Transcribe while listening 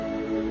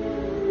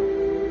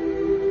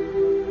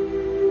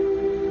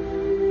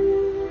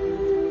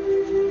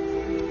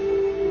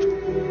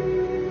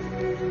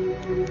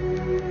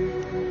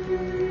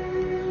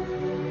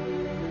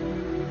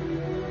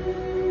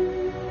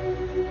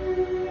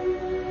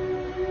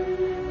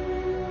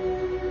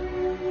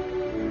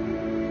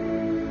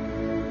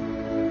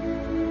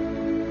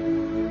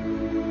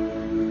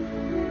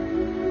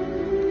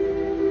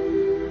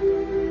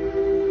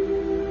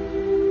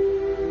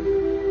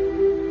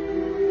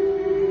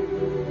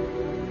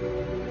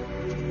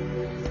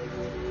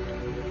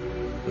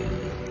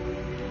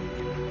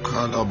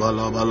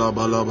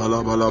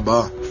Kalabalabalabalabalaba.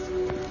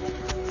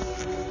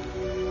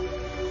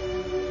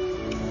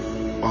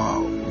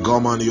 Wow,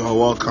 Gorman, you are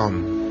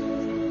welcome.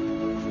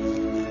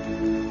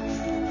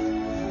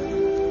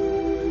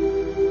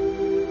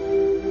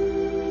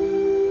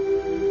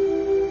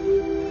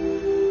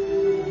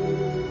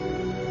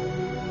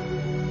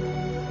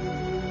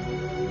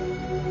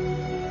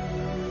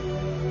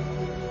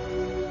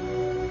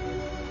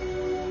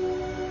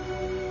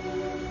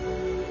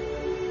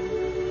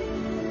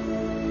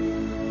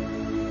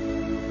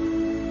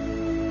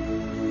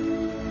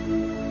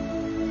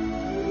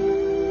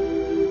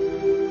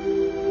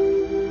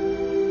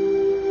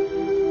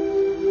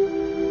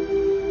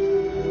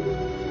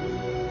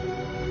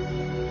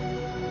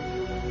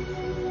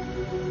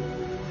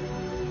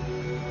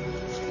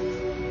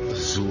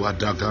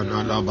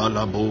 Zuadagana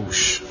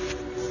labalabosh.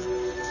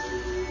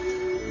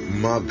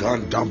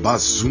 Maganda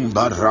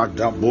bazumba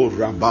rada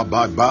bora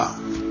bababa.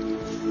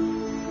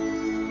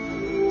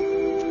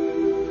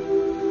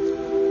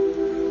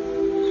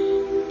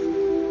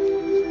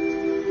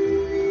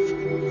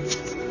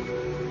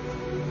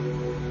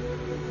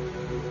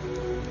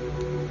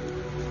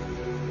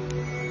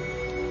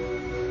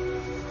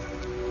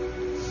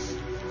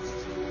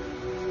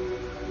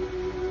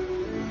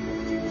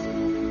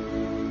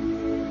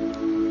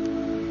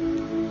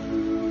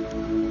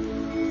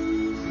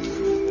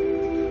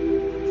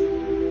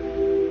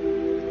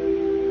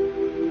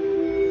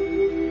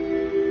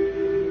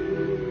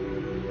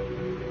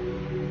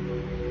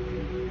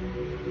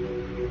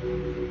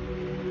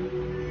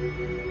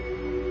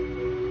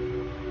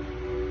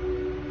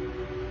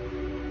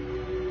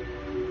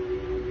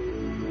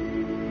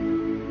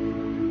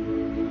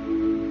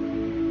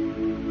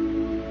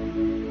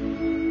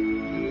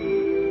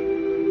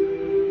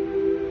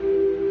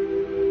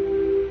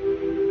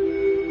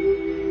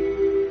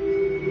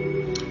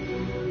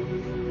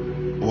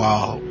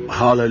 Wow,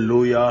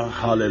 hallelujah,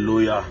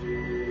 hallelujah.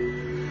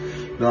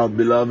 Now,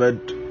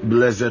 beloved,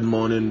 blessed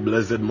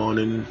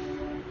morning.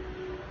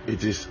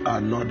 It is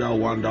another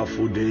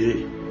wonderful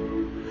day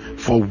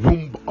for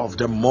womb of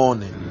the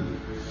morning.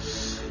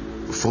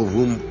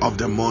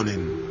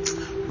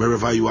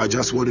 Wherever you are,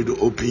 just wanted to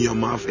open your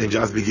mouth and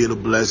just begin to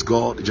bless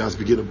God. You just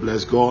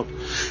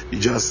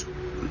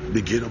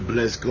begin to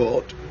bless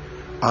God.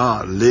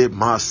 Le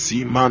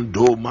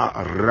masimandoma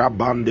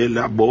rabande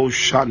labo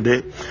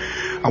shande.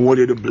 I want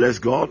you to bless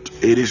God.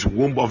 It is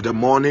womb of the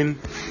morning,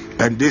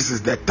 and this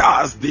is the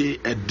Thursday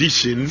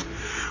edition,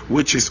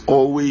 which is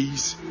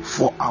always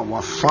for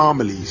our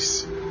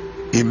families.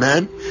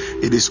 Amen.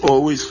 It is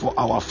always for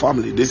our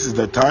family. This is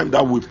the time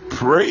that we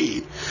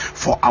pray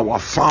for our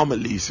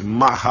families.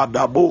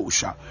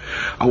 Mahadabosha.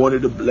 I want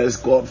you to bless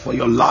God for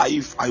your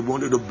life. I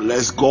want you to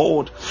bless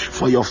God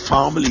for your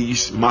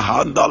families.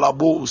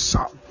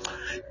 Mahandalabosa.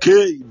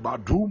 Ke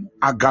badum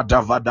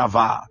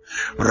agadavadava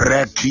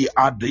reki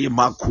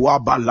adima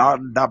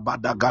kuabalanda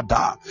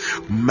badagada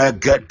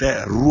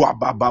megede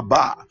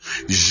ruabababa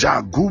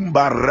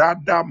jagumba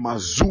rada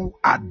mazu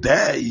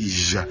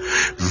adej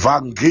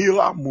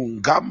vangila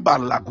mungamba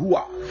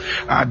lagua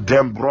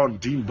adembron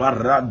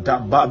dimbarada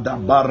bada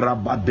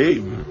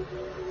barabadem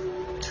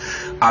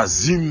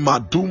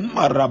azimadum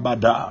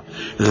arabada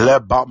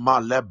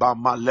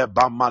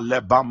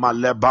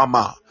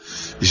lebama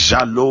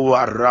Jalo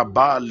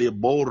araba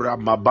lebora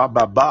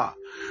mababa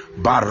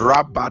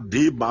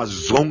barabade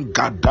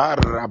mazongada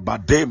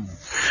rabadem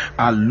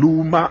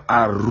aluma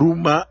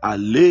aruma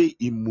ale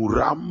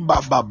imuramba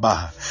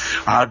baba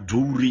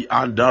aduri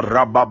anda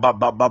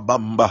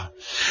rababababamba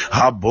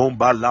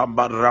habomba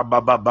lamba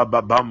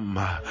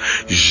rababababamba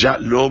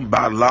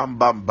jalomba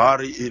lamba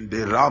bari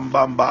inde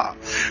rambamba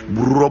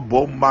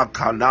broboma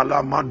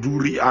kanala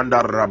maduri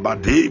anda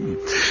rabadem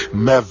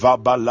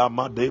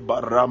mevabalama de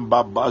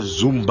baramba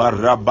bazumba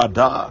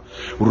rabada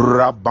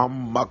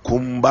rabamba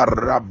kumba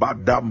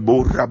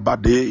rabadambo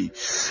rabade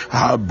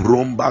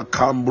abromba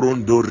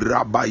kambrondo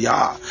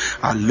rabaya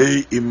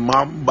ale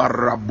imamba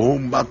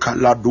rabomba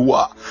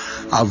kaladua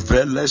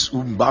aveles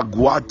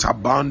umbagua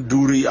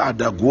tabanduri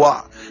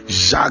adagua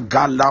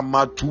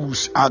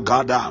jagalamatus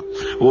agada.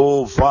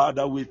 Oh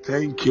Father, we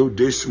thank you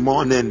this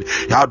morning.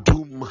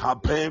 Yadum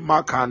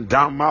hapema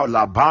kandama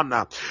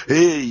labana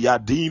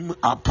yadim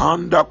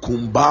apanda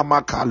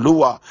kumbama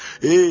kalua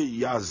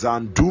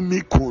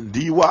yazandumi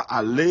kundiwa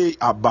ale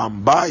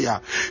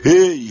abambaya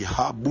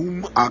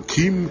habum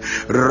akim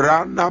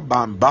rana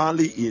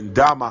bambali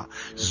indama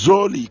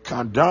zoli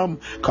kandam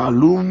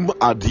kalum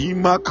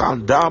adima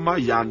kandama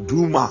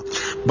yanduma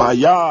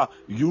baya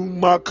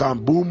yuma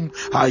kambum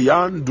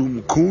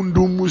hayandum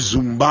kundum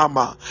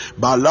zumbama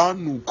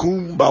balanu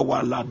kumba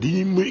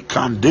waladim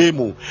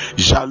kandemu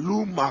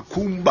jaluma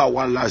kumba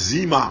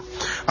walazima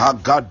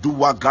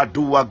agadua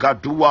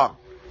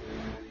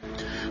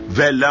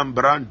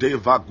velembrande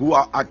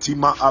vagua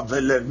atima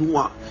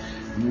avelenua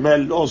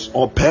melos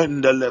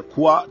opendele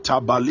kwa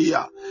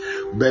tabalia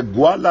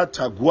begwala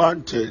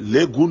taguante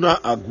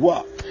leguna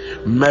agua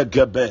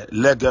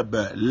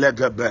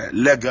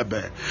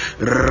legebe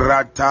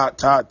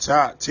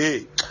ratata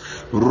te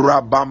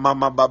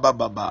Rabamama baba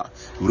baba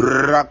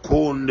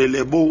rakonde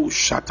lebo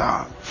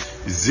shata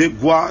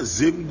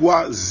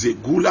zegwa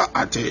zegula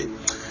ate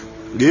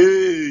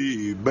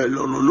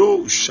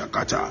belololo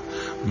shakata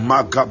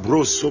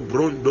magabroso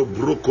brondo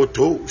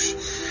brokotosh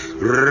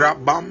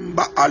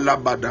rabamba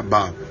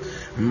alabadaba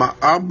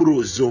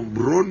maabro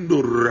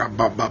zombrondo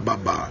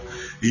rabababa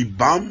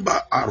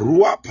ibamba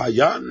arua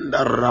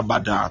payanda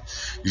rabada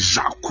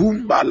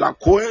jakumba la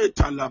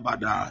koeta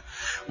labada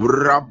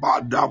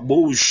rabada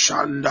bo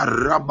shanda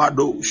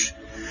rabadosh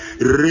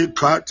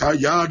rekata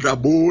yada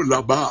bo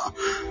laba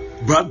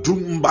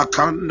badumba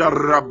kanda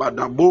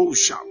rabada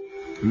bosha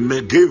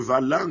megeva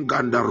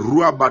langanda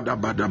ruabada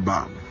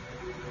badaba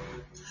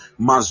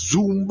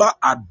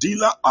mazumba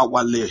adila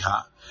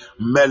awaleha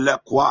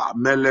melekwa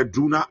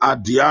meleduna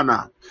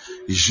adiana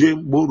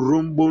jembo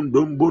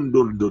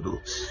rombondombondondo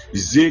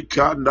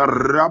zekanda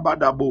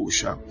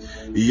rabadabosha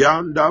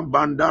yanda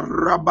banda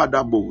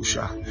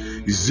rabadabosha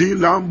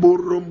zilambo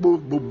rombo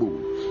bubu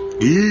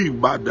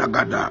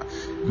ibadagada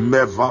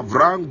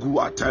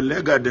mevavrangu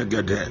atalega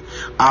degede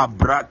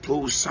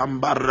abrato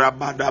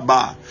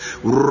sambarabadaba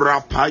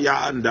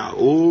rapayanda.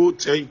 Oh,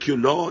 thank you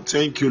Lord,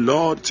 thank you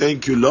Lord,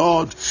 thank you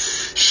Lord.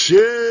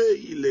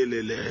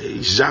 Sheilelele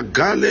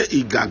jagale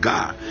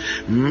igaga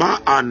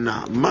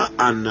maana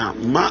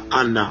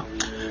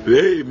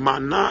hey,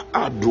 mana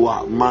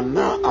adwa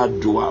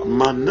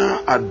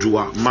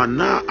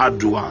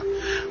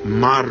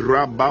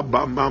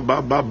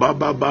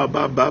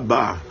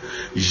marababa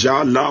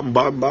jalam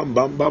bam bam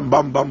bam bam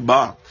bam bam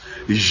ba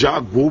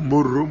jagum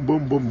bum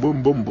bum bum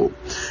bum bum bum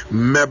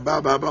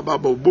mebaba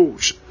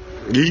bush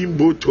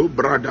imbuto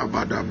brada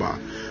badaba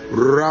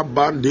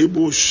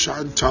rabandebo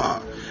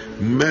shanta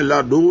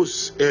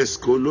melados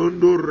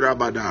escolondo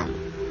rabada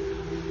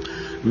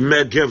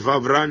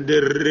megevavrande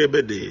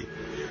rebede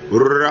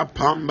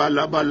rapamba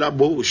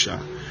labalabosha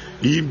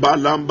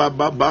ibalamba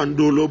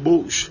babando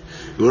lobosh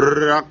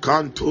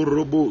rakanto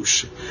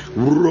robosh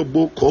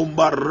robo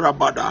komba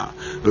rabada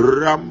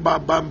ramba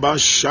bamba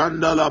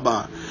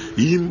shandalaba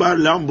imba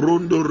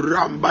lambrondo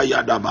ramba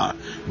yadaba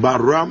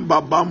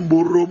baramba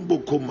bambu rombo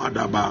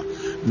komadaba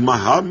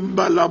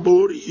mahamba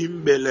labori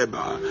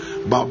imbeleba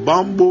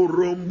babambo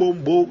rombo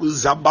mbo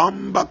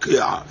zabamba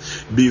kia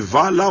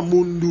bivala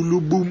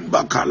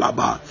mundulubumba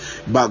kalaba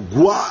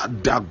bagwa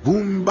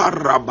dagumba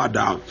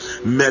rabada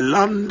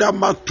melanda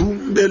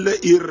matumbele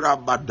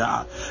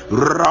irabada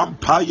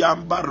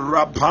rampayamba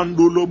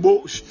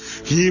rapandulobosh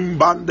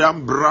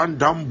himbandam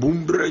brandam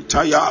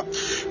bumbretaya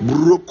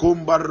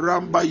brokomba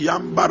ramba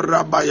yamba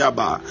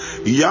rabayaba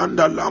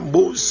yanda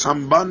lambo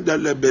sambanda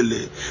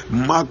lebele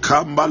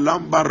makamba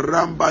lamba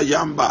ramba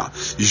yamba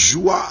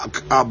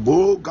juak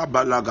abo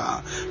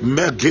gabalaga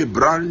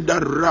megebranda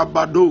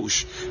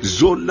rabadosh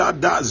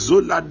zolada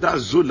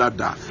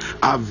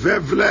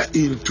avevle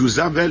into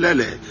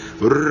zavelele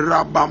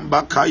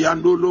rabamba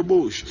kayando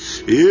lobosh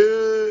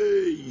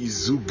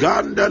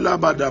zuganda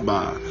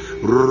labadaba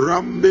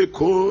rambe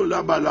ko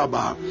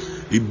labalaba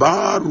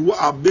ibaru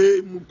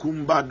abe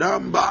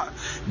mukumbadamba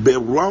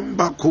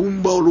beramba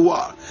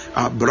kumbolwa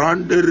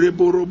abrande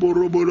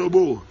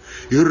reborobo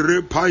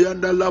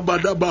irepayanda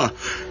labadaba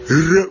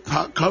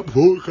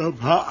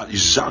irepakapokapa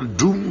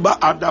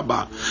zandumba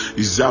adaba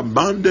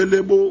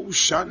zamandelebo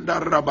shanda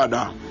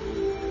rabada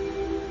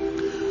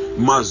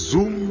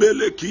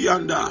mazumbele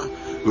kiyanda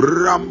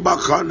ramba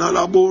kana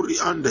labori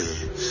ande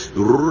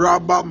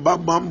rabamba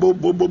mambo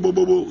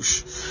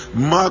bobobobosh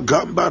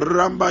magamba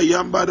ramba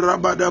yamba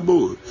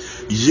rabadabo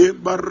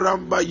yemba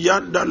ramba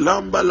yanda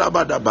lamba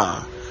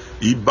labadaba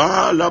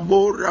ibala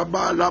bora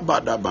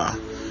balabadaba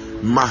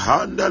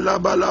mahanda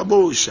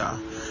labalabosha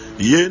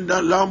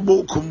yenda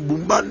lambo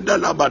kumbumbanda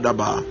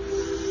labadaba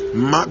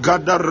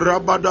magada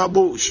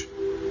rabadabosh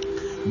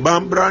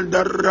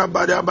bambranda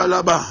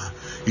rabadabalaba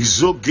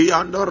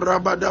izogianda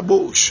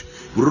rabadabosh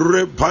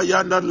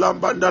repayanda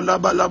lambanda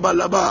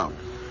labalabalaba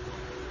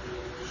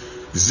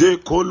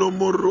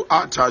zekolomuru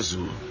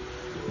atazu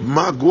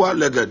magwa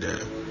legede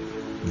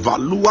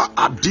valua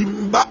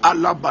adimba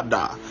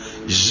alabada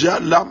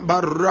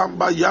jalamba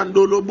ramba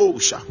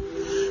yandolobosha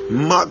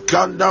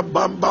makanda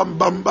bambam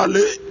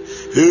bambale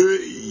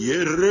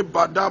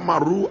yerebada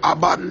maru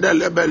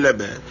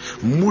abandelebelebe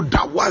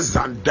mudawa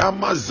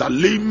zandama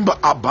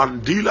zalimba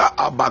abandila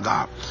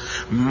abaga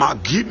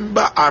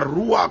magimba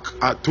aruak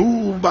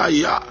atuba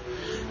ya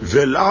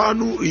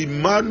velanu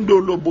imando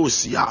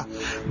lobosia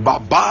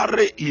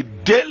babare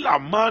idela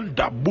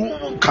manda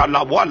bum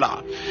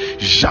kalawala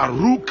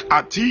jaruk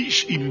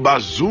atish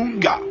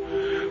imbazunga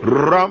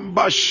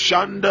ramba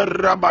shanda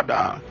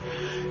rabada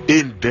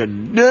in the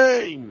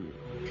name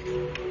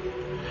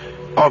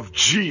of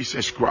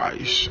Jesus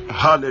Christ.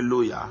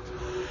 Hallelujah.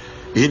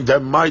 In the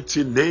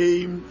mighty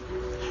name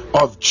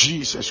of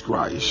Jesus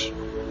Christ.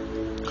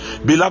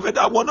 Beloved,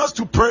 I want us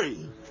to pray,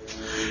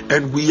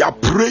 and we are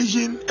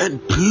praying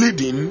and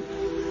pleading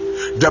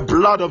the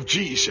blood of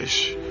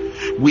Jesus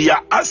We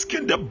are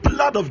asking the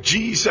blood of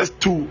Jesus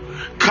to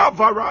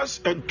cover us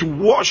and to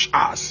wash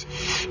us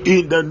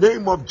in the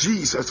name of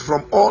Jesus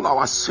from all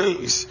our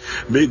sins.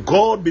 May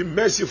God be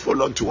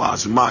merciful unto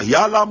us.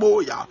 Mayala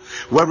moya.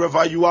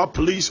 Wherever you are,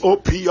 please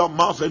open your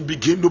mouth and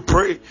begin to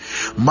pray.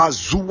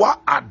 Mazua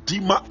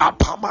adima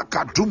apama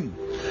kadum.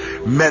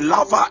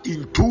 Melava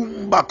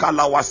intumba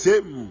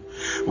kalawasem.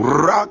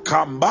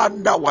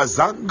 Rakambanda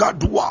wazanga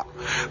dua.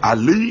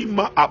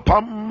 Alima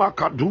apama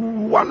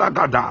kadu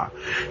walagada.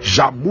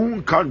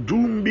 Jamun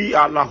kandumbi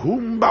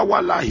alahumba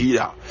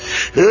walahia.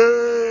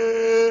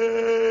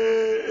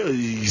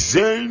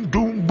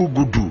 Zendum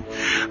bugudu.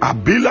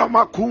 Abila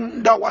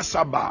makunda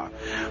wasaba.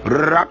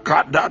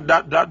 Rakada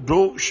da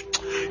dosh.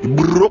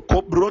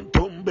 Broko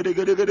brontom.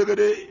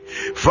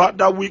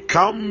 Father, we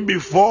come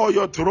before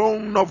your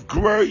throne of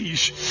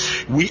grace.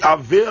 We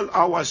avail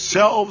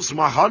ourselves.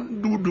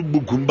 Mahandu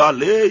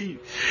bukumbale.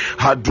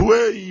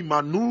 Hadwe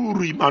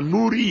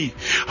manuri.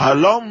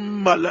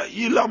 Halam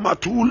malaila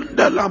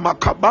matunda la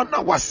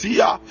makabana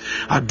wasia.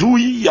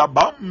 Adui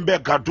yabambe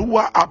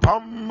kadua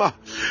apam.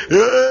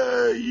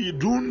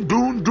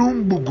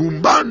 Dun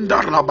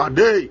bugumbanda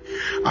rabade.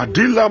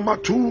 Adila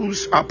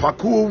matus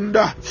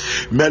apakunda.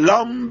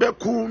 Melambe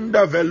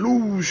kunda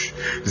velush.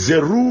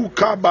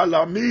 Zeruka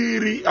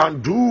balamiri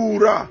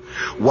andura.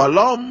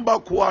 Walamba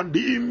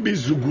kuandimbi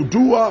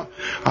zugudua.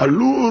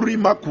 Aluri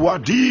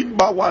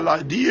makuadimba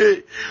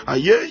waladie.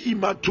 Aye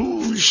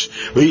imatush.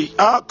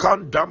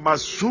 Akanda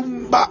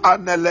masumba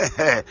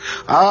anelehe.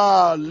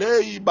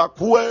 Lei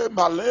bakwe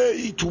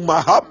malei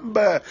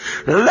tumahambe.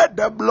 Let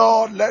the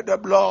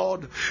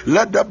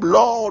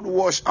blood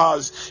wash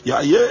us.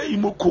 Yaye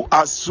imuku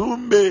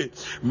asumbe.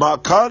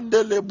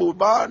 Makandele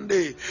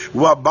bubande.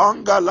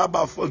 Wabanga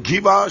laba,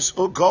 forgive us,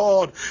 O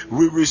God.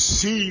 We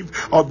receive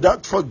of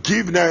that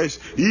forgiveness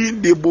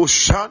in the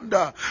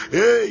Boshanda.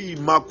 Hey,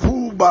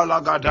 Makuba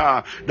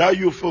Lagada, that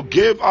you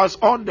forgave us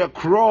on the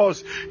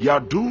cross.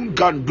 Yadun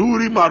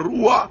Ganduri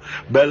Marua,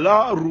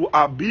 Belaru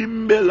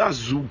Abimbela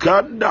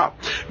Zuganda,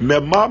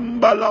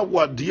 Memambala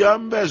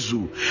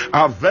Wadiambezu,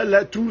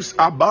 Aveletus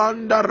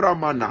Abanda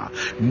Ramana,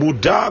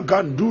 Muda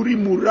Ganduri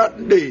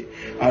Murande,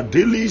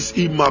 Adilis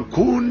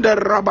Imakunda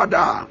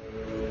Rabada.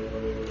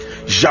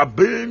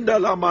 Jabenda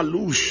la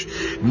malush,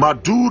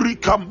 Maduri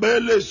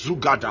Kambele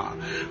Zugada,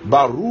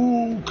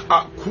 Baruk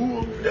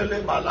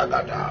Akundele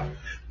Malagada.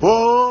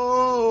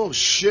 Oh,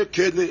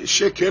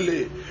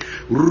 shekele,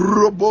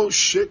 robo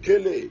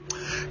shekele,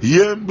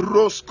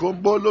 yembros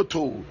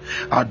komboloto,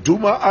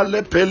 aduma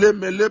alepele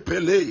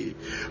melepele,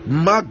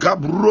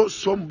 magabro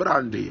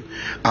sombrande,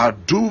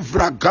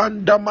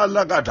 aduvraganda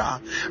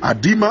malagada,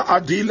 adima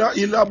adila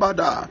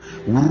ilabada,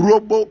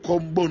 robo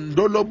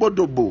kombondolo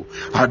bodobo,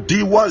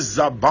 adiwa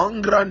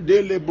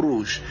zabangrande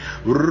lebrush,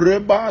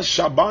 reba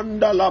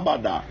shabanda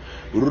labada.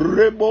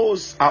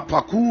 Rebos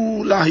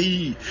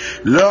apakulahi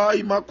la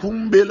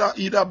imakumbela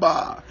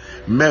idaba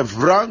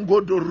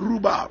mevrango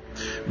doruba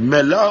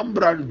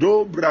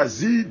melambrando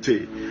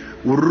brazite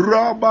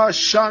uraba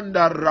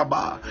shanda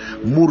raba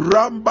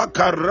muramba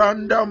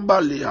karanda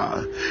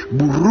mbalia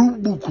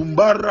burubu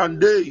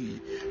kumbarande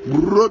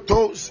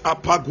burotos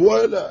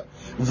apaguela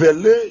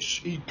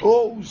velesh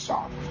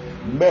itosa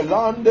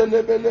melande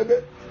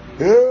lebelebe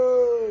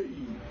hey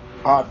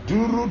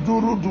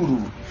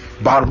aduru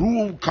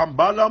Baru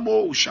Kambala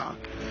Mosha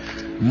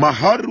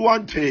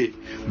Maharwante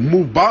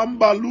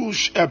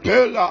Mubambalush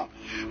Epela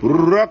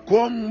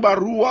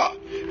Rakombarua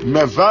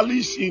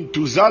Mevalis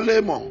into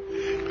Zalemo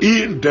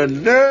in the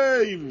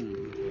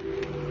name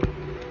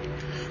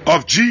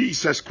of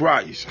Jesus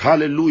Christ.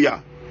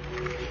 Hallelujah.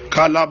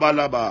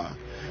 Kalabalaba.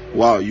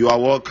 Wow, you are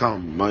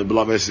welcome, my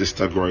beloved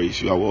sister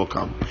Grace. You are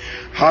welcome.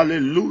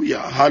 Hallelujah.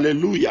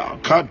 Hallelujah.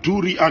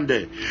 Kaduri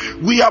ande.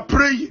 We are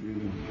praying.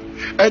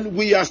 And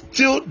we are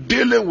still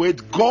dealing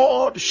with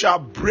God shall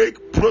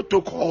break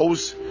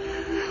protocols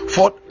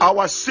for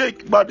our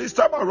sake. But this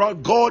time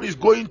around, God is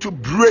going to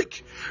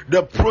break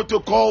the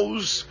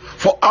protocols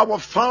for our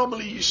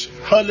families.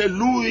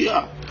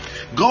 Hallelujah.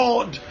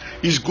 God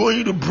is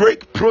going to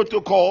break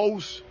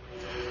protocols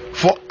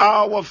for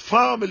our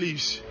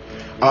families.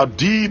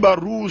 Adiba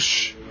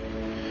Rush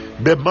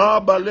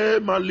Bemabale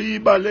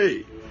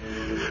Malibale.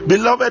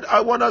 Beloved,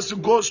 I want us to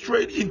go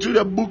straight into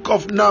the book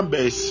of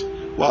Numbers.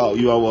 Wow,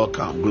 you are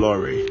welcome.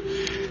 Glory.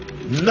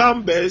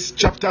 Numbers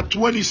chapter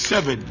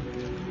 27.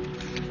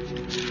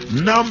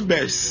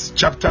 Numbers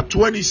chapter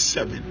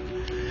 27.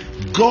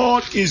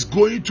 God is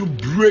going to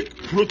break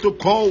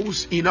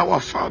protocols in our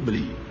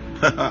family.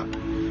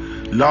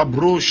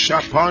 Labro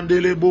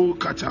shapandelebo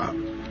kata.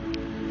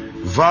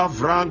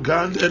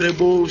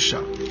 Vavrangandelebo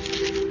sha.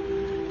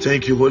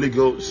 Thank you, Holy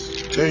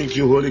Ghost. Thank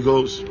you, Holy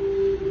Ghost.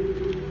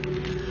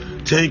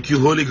 Thank you,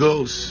 Holy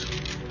Ghost.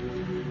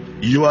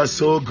 You are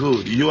so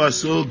good. You are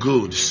so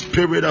good.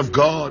 Spirit of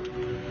God.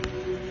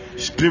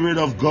 Spirit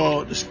of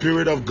God.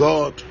 Spirit of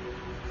God.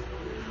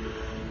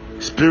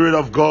 Spirit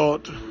of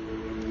God.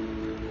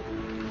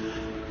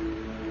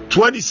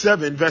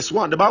 27 verse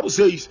 1. The Bible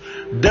says,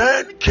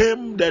 then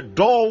came the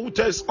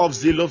daughters of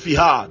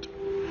Zelophehad,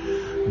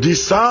 the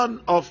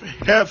son of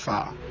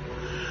Hefer,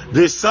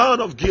 the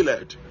son of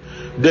Gilead,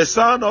 the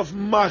son of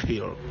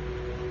Machir,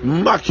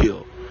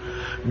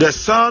 the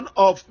son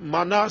of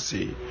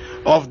Manasseh,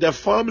 of the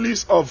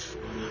families of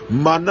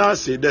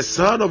Manasseh, the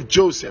son of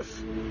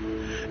Joseph.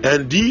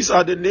 And these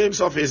are the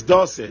names of his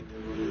daughters: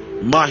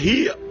 Mala,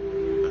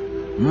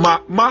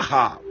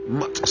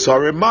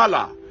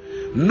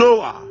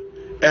 Noah,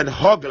 and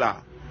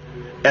Hogla,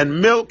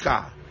 and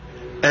Milcah,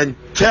 and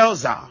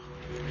Telza.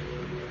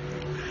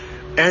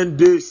 And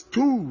they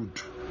stood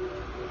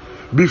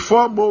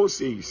before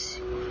Moses,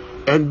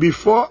 and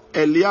before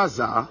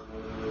Eleazar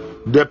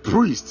the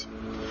priest,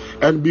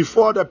 and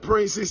before the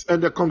princes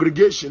and the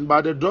congregation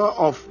by the door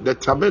of the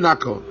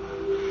tabernacle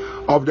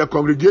of the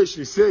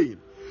congregation, saying,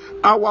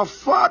 Our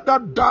father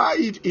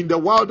died in the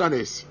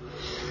wilderness,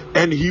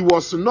 and he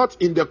was not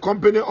in the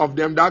company of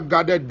them that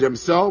gathered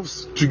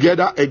themselves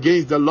together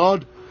against the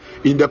Lord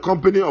in the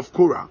company of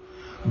Korah,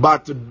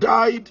 but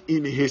died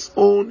in his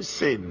own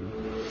sin,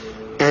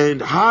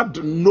 and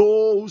had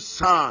no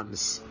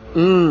sons.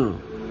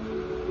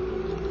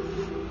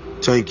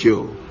 Thank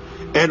you.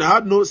 And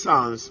had no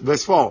sons.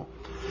 Verse 4.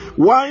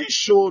 Why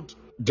should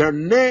the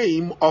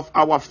name of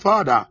our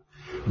father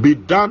be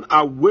done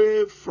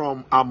away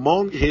from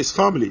among his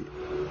family?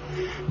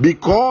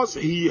 Because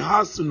he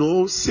has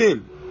no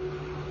sin.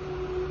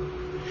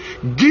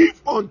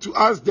 Give unto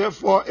us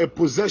therefore a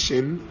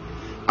possession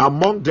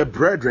among the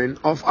brethren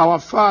of our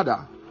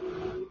father.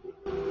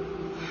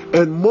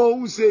 And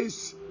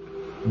Moses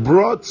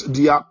brought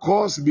their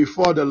cause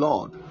before the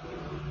Lord.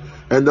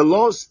 And the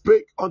Lord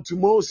spake unto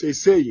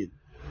Moses, saying,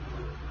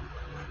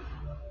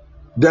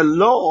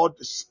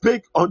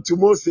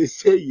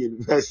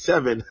 verse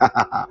 7,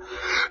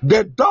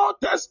 the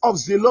daughters of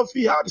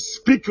Zelophehad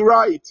speak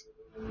right.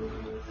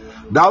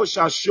 Thou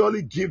shalt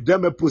surely give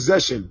them a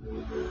possession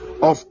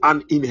of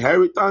an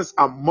inheritance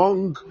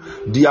among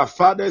their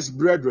father's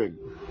brethren,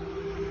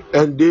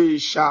 and they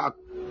shall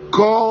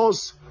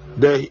cause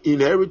the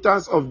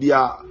inheritance of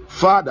their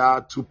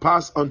father to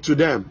pass unto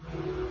them.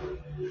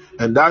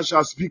 And thou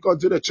shalt speak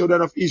unto the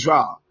children of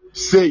Israel,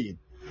 saying,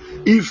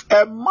 If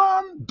a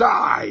man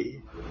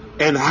die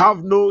and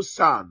have no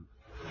son,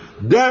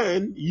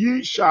 then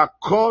ye shall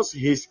cause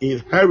his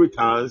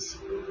inheritance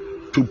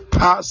to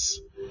pass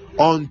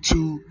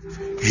unto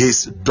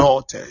his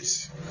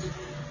daughters.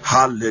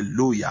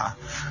 Hallelujah.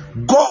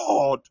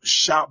 God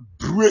shall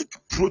break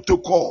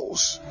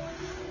protocols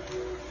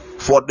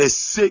for the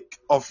sake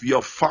of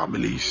your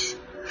families.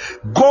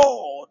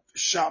 God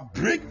shall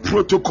break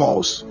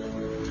protocols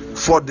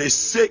for the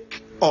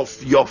sake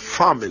of your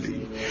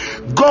family.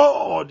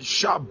 God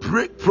shall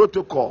break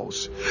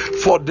protocols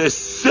for the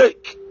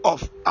sake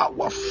of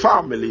our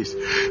families.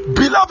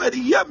 Beloved,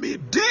 hear me.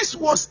 This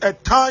was a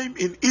time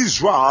in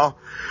Israel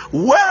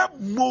where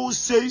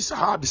Moses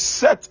had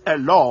set a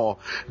law.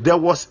 There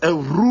was a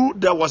rule,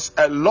 there was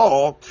a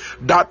law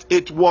that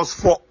it was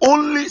for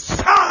only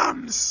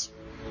sons.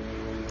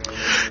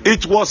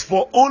 It was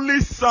for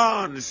only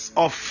sons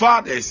of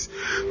fathers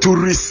to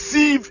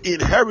receive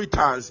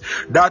inheritance.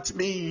 That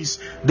means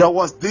there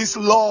was this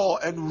law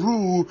and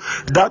rule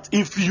that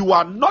if you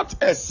are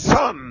not a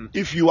son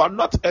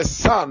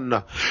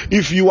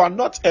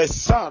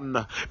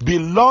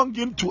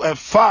belonging to a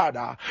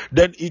father,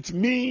 then it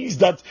means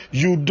that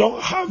you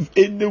don't have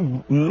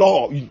any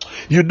law,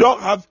 you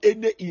don't have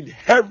any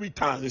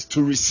inheritance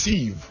to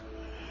receive.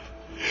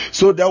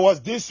 So there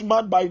was this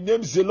man by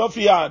name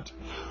Zelophehad,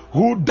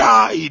 who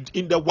died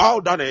in the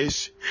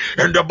wilderness,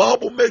 and the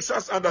Bible makes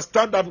us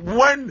understand that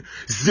when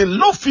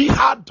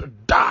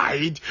Zelophehad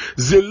died,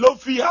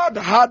 Zelophehad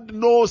had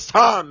no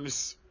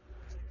sons.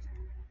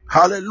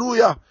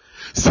 Hallelujah.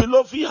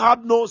 Zelophehad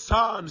had no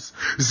sons.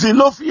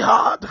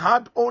 Zelophehad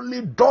had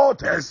only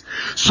daughters.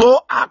 So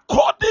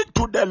according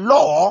to the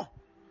law,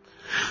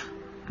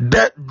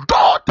 the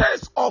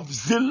daughters of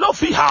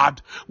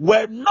Zelophehad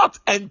were not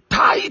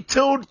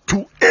entitled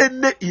to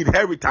any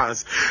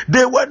inheritance.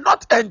 They were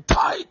not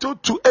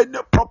entitled to any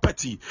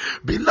property.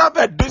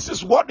 Beloved, this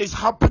is what is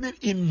happening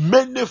in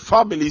many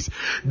families.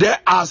 There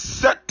are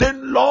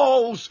certain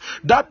laws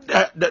that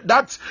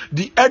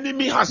the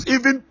enemy has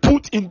even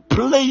put in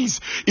place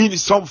in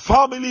some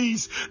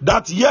families,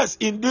 that yes,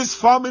 in this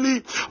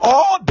family,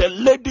 all the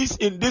ladies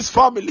in this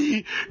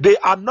family, they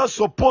are not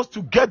supposed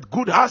to get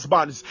good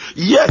husbands.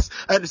 Yes,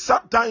 and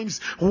sometimes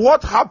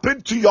what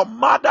happened to your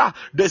mother,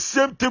 the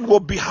same thing will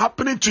be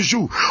happening to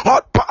you.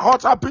 What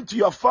happened to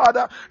your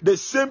father, the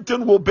same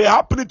thing will be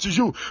happening to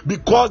you,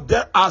 because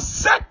there are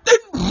certain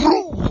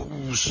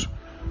rules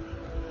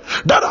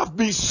that have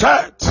been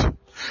set.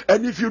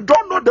 And if you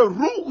don't know the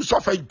rules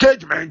of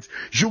engagement,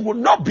 you will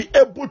not be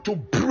able to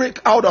break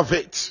out of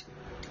it.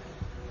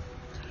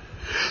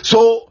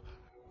 So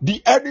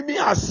the enemy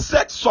has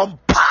set some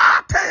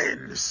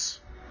patterns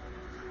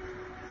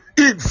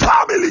in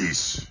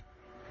families.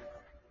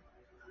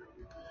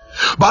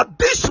 But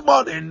this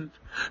morning,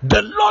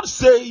 the Lord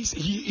says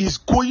he is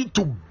going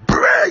to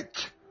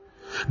break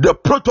the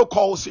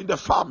protocols in the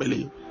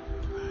family.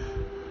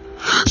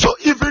 So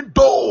even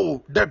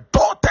though the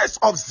daughters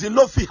of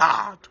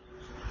Zelophehad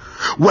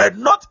were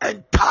not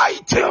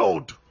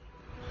entitled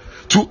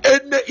to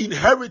any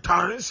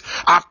inheritance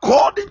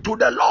according to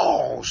the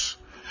laws.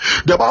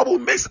 The Bible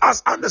makes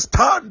us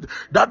understand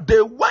that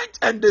they went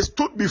and they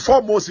stood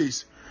before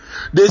Moses.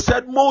 They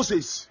said,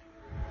 Moses,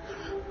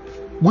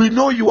 we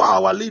know you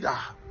are our leader,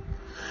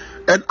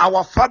 and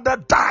our father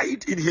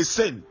died in his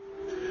sin.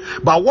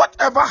 But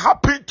whatever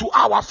happened to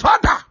our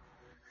father,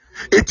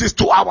 it is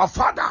to our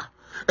father,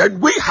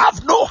 and we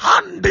have no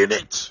hand in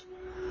it.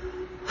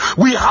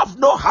 We have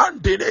no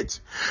hand in it.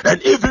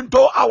 And even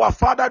though our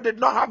father did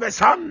not have a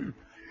son,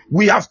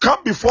 we have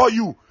come before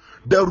you.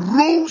 The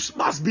rules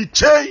must be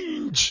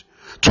changed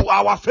to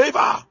our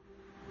favor.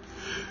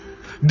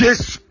 They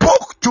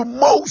spoke to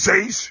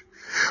Moses,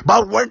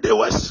 but when they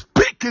were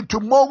speaking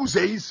to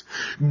Moses,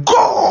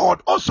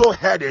 God also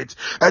heard it.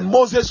 And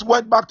Moses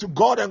went back to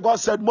God, and God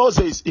said,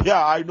 Moses,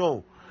 yeah, I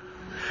know.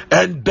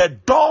 And the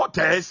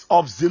daughters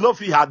of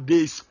Zelophehad,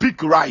 they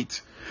speak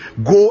right.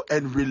 Go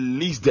and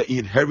release the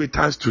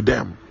inheritance to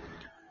them.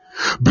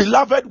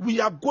 Beloved,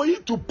 we are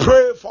going to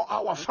pray for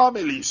our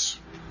families,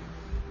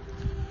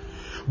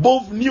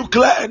 both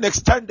nuclear and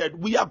extended.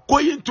 We are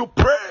going to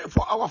pray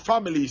for our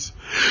families,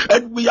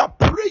 and we are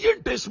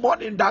praying this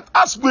morning that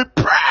as we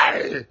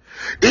pray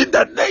in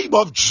the name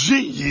of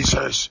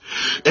Jesus,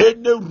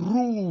 any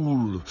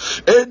rule,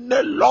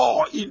 any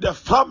law in the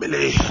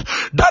family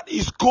that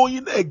is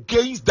going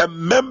against the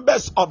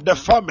members of the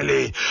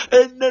family,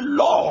 any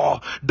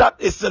law that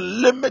is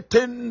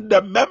limiting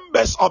the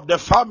members of the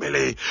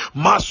family,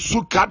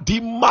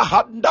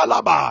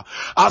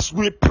 as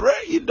we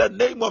pray in the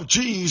name of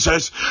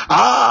Jesus,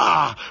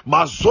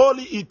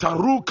 Mazoli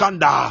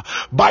Itarukanda,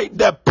 by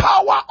the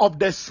power of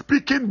the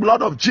speaking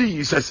blood of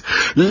Jesus,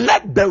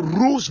 let the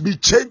rules be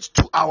changed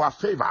to our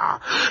favor.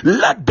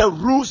 Let the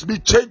rules be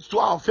changed to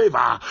our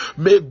favor.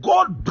 May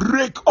God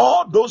break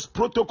all those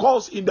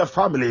protocols in the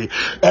family,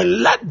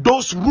 and let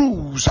those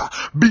rules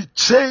be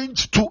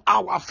changed to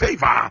our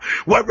favor.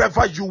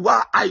 Wherever you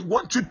are, I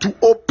want you to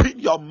open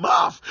your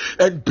mouth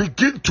and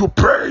begin to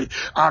pray.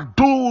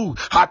 Adu,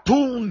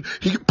 Hatun,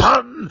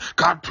 Hipan,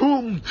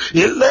 Katum,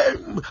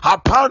 Ilem,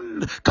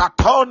 Hapan,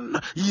 Katon,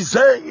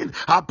 Izain,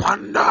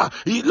 Hapanda,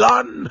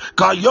 Ilan,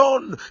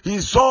 Kayon,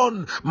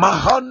 Izon,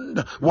 Mahan,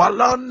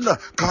 Walan,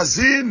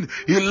 Kazin,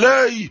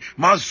 Ilei,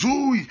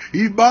 Mazui,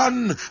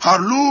 Iban,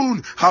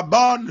 Halun,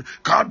 Haban,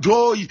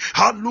 Kadoi,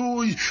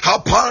 Halui,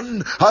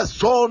 Hapan,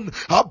 Hazon,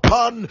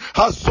 Hapan,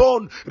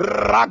 Hazon,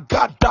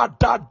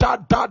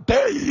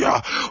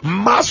 Ragadadadadadeya,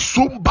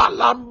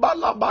 Masumbalamba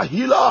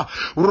Labahila,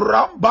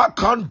 Ramba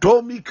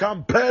Kandomi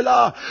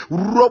Kampela,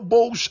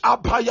 Robos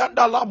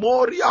Apayanda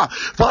Lamoria.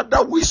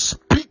 Father, we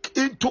speak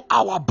into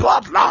our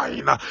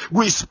bloodline,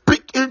 we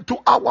speak into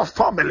our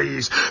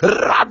families.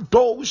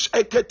 Rados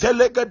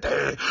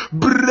Eketelegede,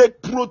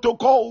 break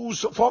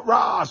protocols for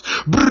us,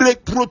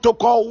 break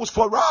protocols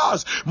for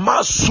us.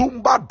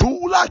 Masumba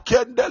Dula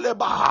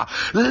Kendeleba,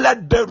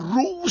 let the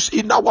rules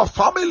in our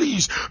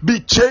families be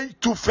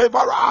changed to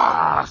favor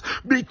us,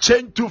 be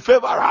changed to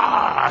favor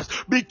us,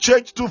 be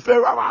changed to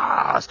favor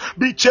us,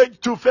 be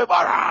changed to favor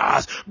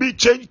us, be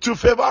changed to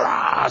favor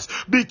us,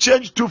 be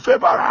changed to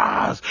favor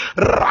us.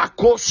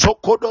 Rako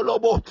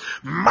Sokodolobo,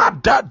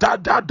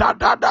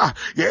 Madadadadada,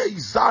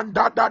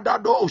 Zanda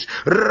Dadados,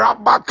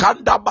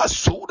 Rambakanda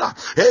Basuda,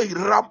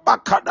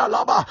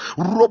 Rambakadalaba,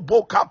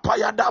 Roboka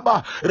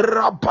Payadaba,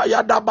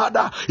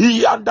 Rampayadabada,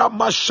 Yanda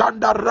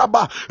Mashanda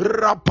Raba,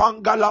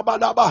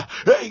 Rapangalabadaba,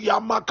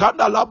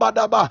 Yamakanda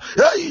Labadaba,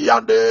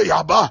 Yande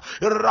Yaba,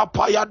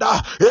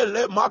 Rapayada,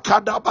 Ele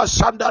Makadaba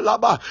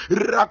Sandalaba,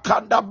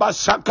 Rakanda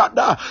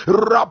Basakada,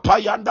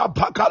 Rapayanda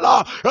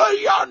Bakala,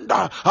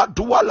 Yanda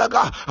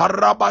Adualaga,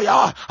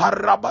 Arabaya,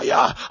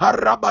 Arabaya,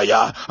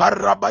 Arabaya,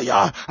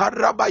 Arabaya,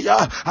 Arabaya,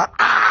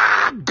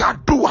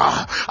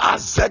 Gadua,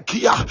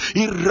 Azekia,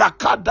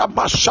 Irakada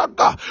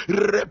Mashaga,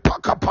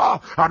 Repakapa,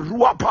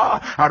 Aruapa,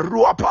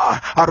 Aruapa,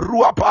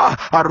 Aruapa,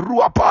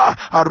 Aruapa,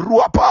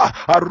 Aruapa,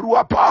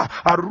 Aruapa,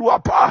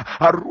 Aruapa,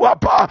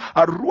 Aruapa,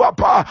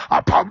 Aruapa,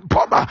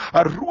 Apampama,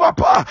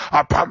 Aruapa,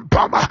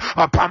 Apampama,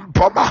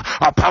 Apampama,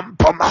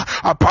 Apampama,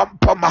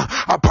 Apampama,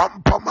 Apampama,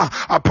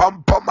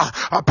 Apampama,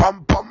 Apampama,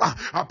 Apampama,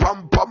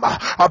 Apampama,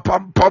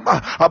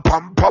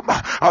 Apampama,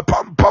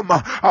 Apampama,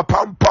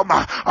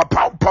 Apampama,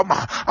 Apampama,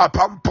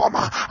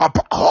 Apampama,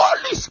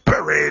 Holy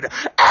Spirit,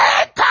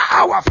 enter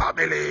our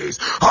families.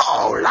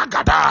 Oh,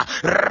 Lagada,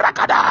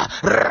 Ragada,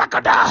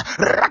 Ragada,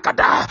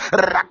 Ragada,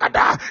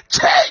 Ragada,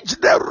 change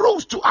the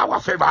rules to our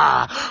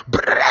favor.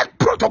 Break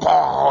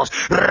protocols.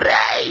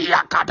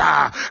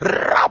 Reyakada,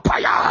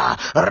 Rapaya,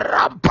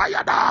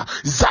 Rampayada,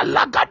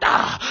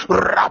 Zalagada,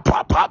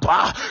 Rapapa.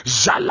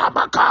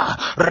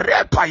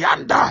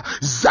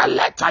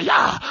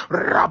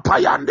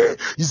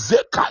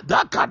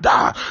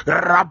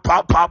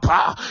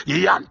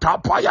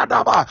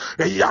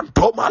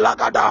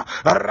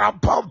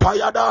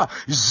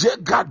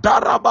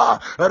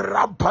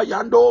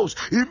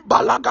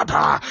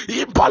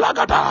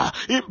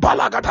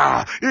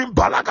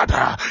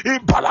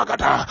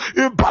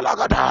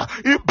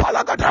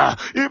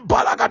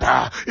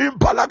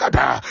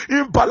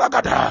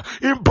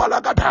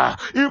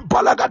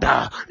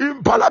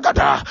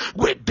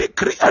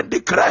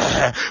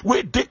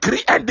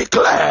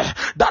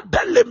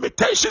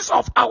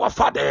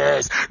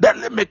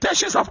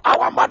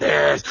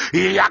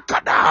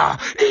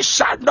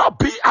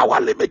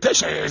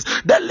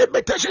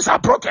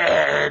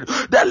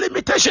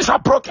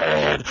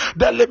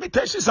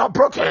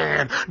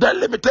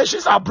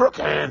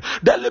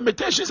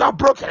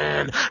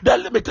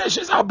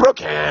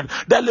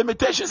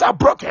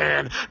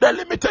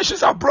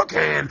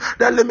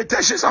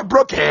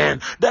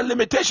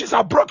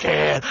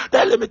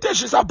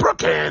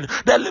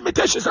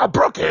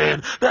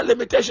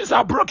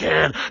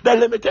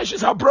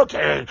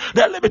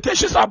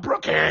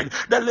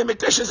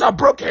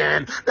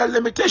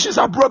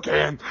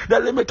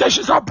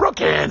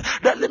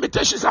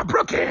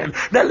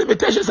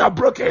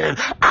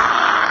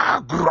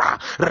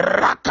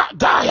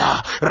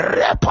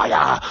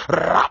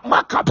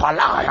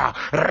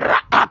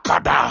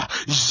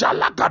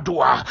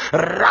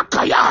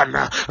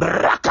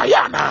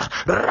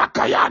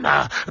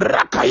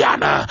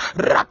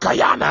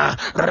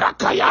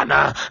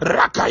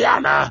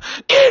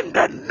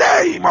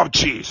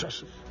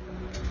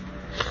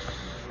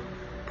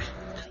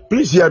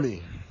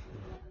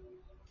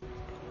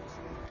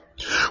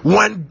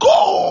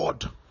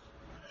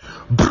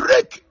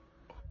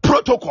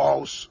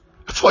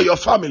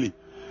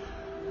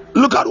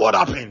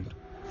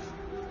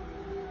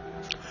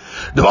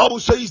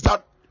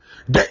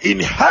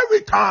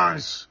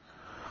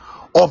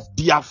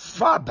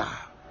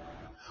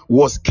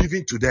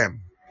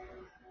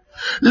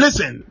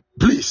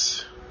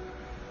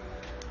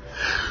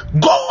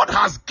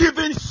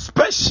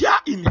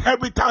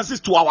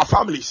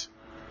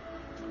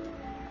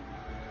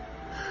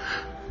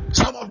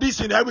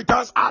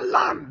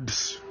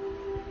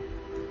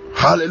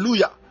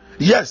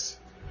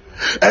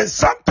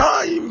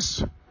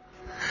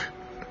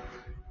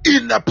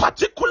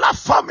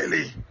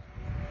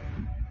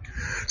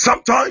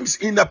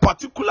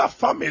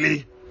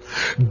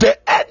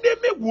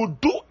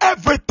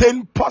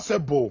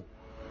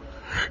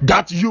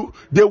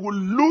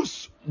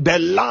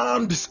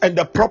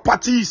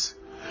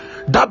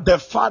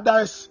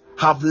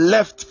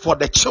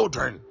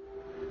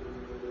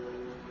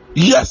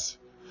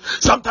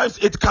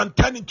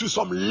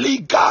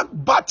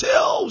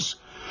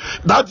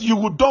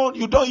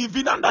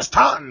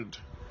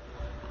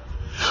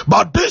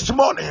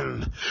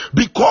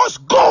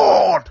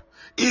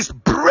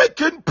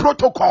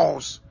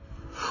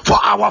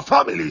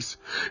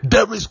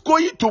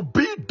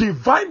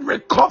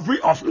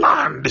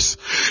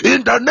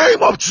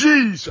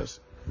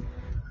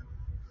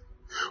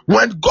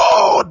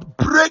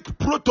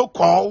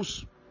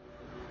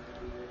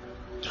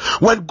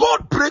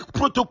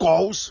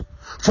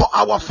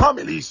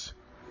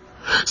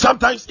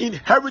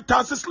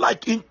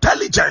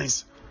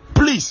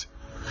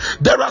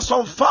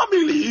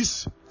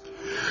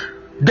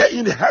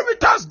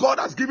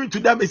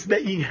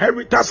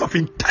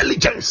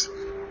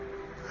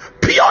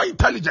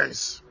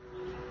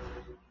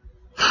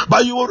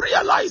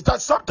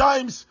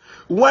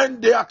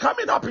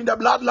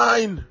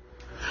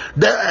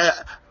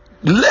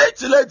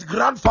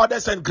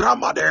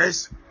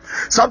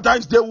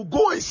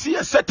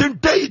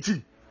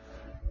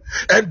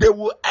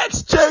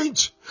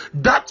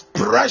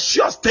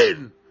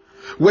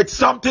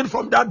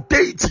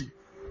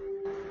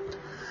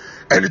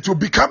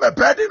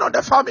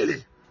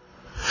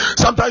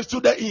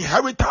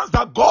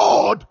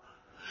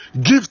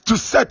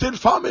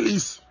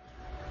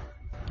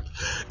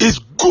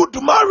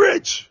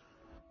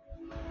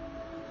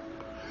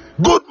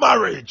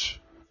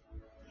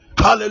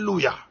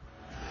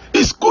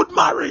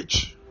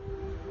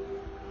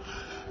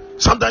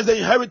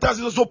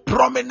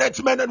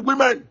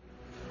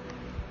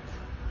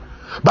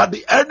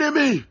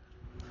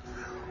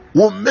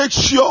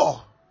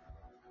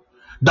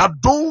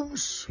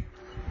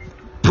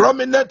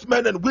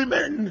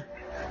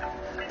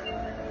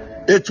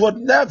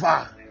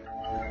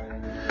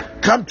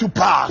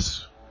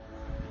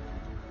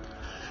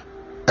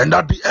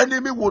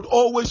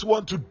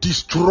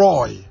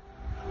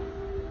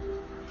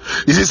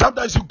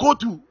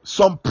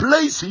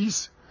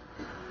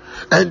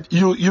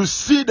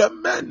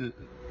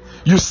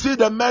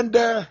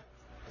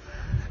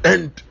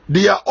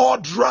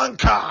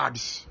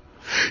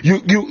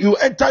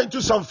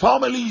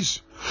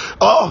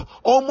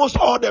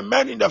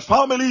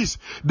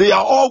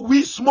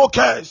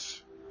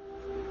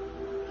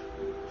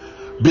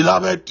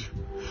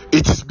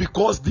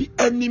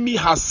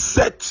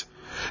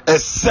 a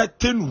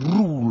certain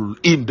rule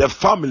in the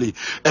family,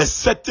 a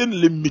certain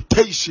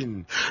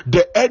limitation.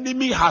 The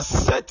enemy has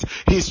set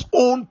his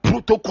own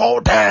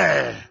protocol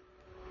there.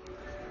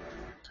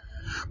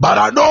 But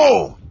I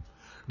know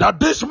that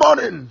this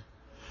morning,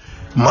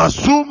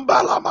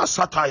 Masumbala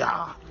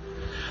Masataya,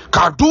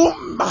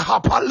 Kadum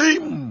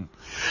Mahapalim,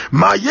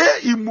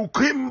 Maye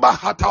Imukimba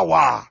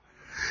Hatawa,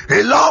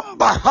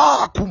 Elamba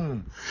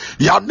Hakum,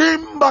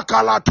 Yanimba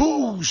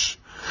Kalatus.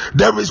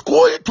 There is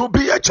going to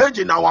be a change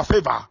in our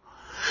favor.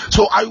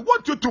 So I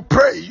want you to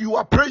pray. You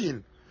are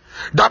praying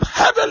that,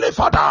 Heavenly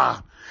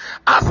Father,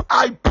 as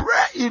I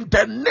pray in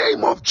the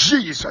name of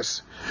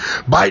Jesus,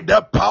 by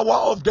the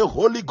power of the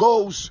Holy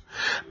Ghost,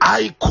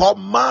 I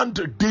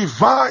command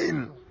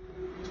divine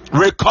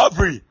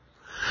recovery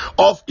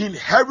of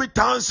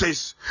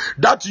inheritances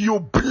that you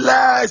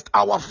blessed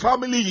our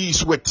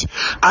families with.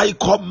 I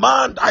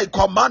command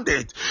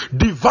it,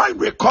 divine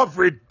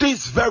recovery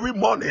this very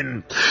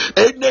morning.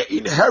 Any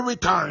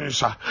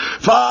inheritance,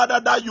 Father,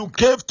 that you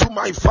gave to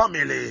my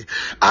family,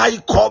 I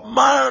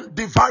command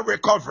divine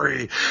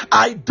recovery.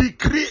 I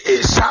decree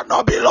it shall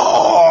not be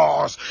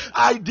lost.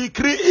 I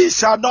decree it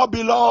shall not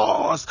be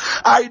lost.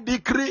 I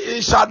decree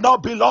it shall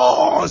not be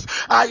lost.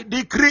 I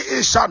decree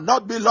it shall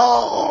not be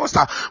lost.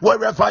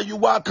 Wherever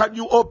you are, can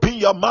you open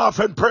your mouth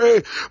and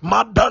pray?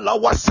 Madala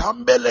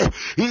wasambele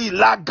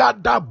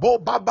ilagada bo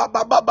baba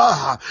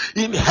baba.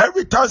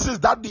 Inheritances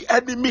that the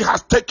enemy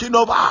has taken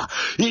over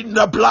in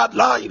the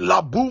bloodline.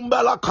 La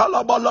bumba la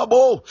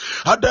kalabalabo.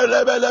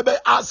 Adelebelebe.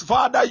 As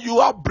Father, you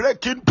are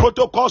breaking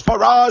protocols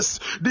for us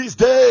this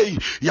day.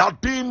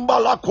 Yadimba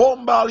la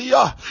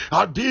kombalia.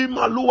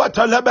 Adima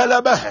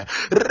luatelebelebe.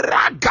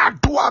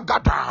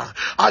 Ragaduagada.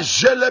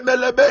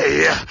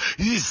 Ajelemelebe.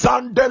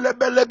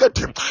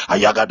 Izandelebelegetim.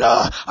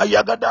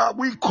 Ayagada.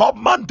 We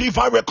command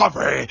divine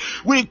recovery.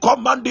 We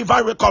command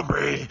divine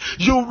recovery.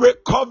 You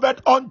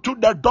recovered unto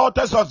the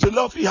daughters of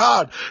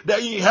Zelophehad the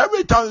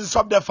inheritance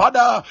of the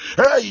father.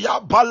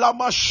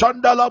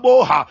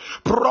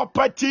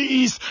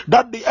 Properties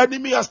that the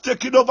enemy has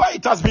taken over.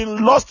 It has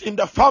been lost in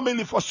the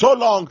family for so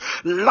long.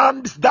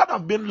 Lands that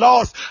have been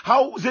lost,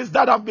 houses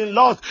that have been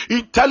lost,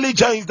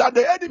 intelligence that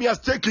the enemy has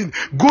taken,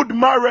 good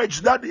marriage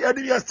that the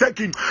enemy has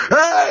taken.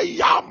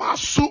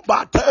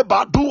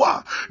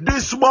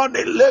 This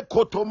morning,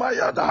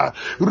 Kotomayada,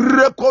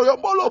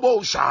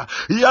 Rekoyomolobosha,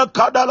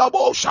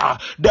 Yakadalabosha,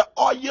 the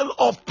oil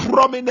of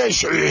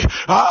prominence,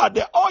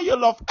 the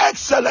oil of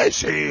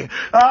excellency,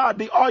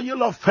 the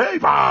oil of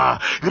favor,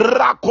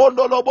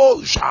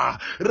 Rakonolobosha,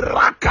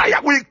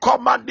 Rakaya. We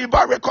command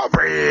divine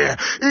recovery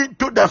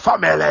into the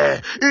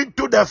family,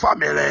 into the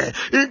family,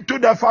 into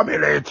the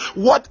family.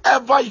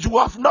 Whatever you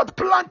have not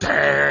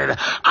planted,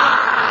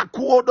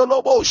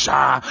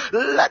 Kuodolobosha,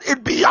 let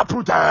it be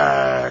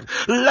uprooted,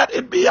 let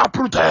it be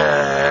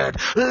uprooted.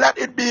 Let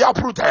it be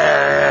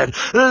uprooted.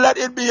 Let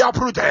it be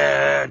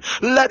uprooted.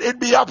 Let it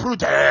be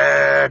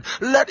uprooted.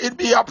 Let it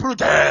be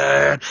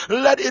uprooted.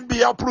 Let it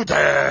be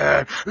uprooted.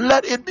 Let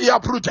it be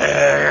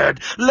uprooted.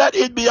 Let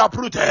it be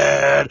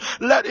uprooted.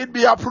 Let it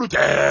be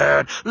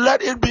uprooted.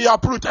 Let it be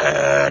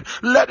uprooted.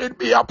 Let it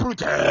be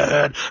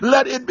uprooted.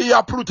 Let it be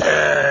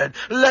uprooted.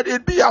 Let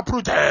it be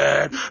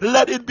uprooted.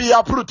 Let it be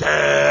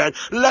uprooted.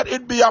 Let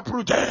it be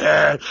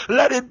uprooted.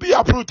 Let it be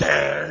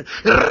uprooted.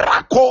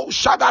 Rako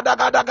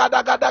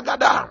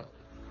shagadagadagadagadagada.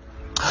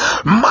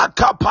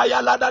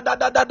 Makapaya la da da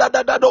da da da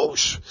da da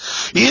dos.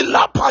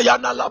 Ilapaya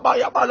na la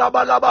baya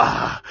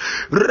balabalaba.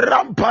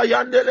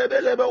 Rampaya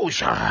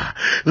nelebelebosha.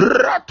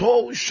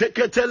 Rato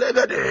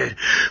sheketelegede.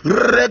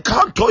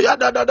 Rekanto ya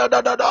da da da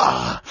da da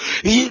da.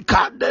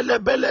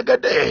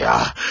 Ikandelebelегede.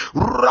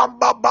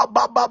 Ramba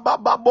baba baba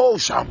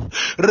babosha.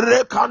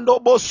 Rekando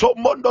boso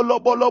mondo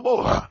lobo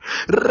lobo.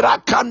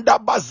 Rakanda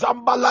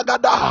bazamba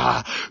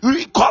lagada.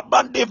 We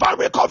command divine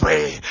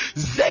recovery.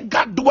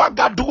 Zegadua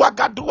gadua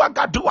gadua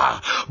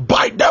gadua.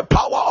 By the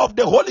power of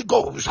the Holy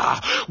Ghost,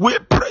 we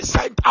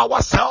present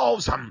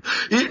ourselves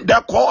in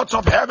the courts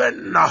of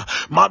heaven.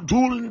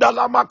 Madunda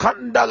la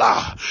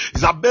makandala,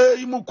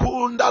 Zabei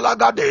mukunda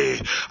lagade,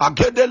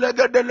 agede,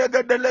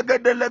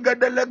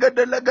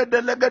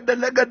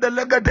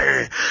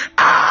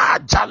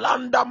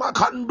 Jalanda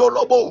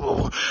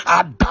makandolobo,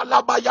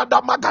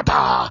 Adalabayada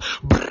magada,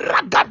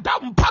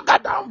 Bragadam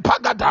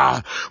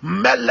pagada,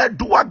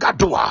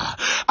 Meleduagadua,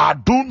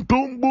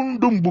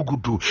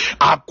 Aduntumbundumbugudu,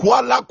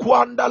 Akwala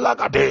kwanda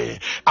lagade,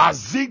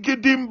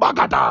 Azigidim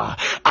bagada,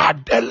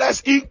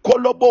 Adeles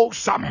inkolobo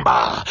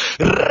samba,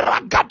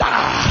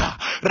 ragada,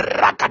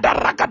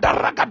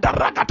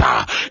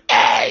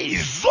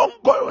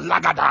 zongo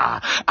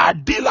lagada,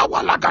 Adila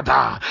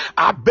walagada,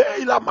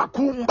 Abeila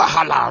makumba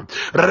hala,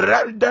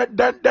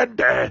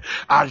 Redendende,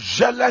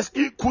 Ajeles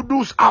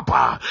ikudus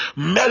apa,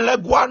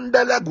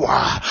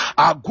 Melegwandelegwa,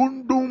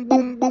 Agundum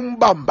bum bum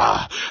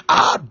bamba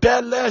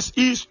adeles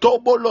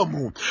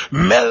istobolomu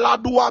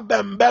meladua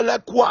bembele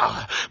kwa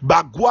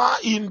bagwa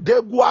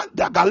indegwa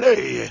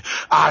dagale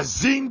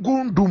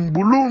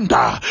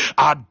azingundumbulunda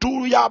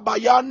aduya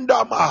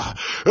bayandama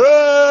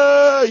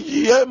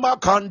yema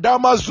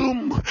kandama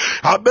zum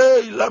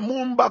abe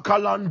lemumba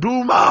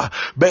kalanduma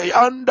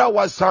beyanda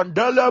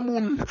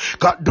wasandelemun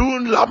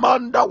kadun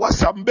lamanda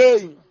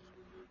wasambe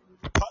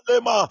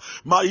Palema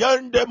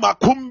Mayande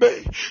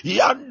Makumbe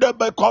Yande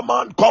be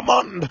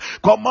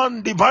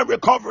command divine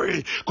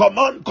recovery,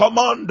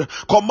 command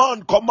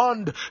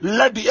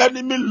let the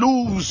enemy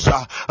lose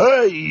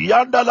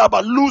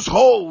Yandalaba lose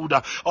hold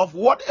of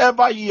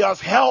whatever he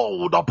has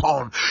held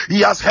upon,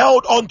 he has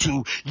held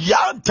onto.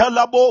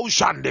 Yantalabo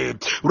Shande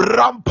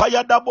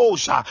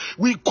Rampayadabosha,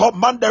 we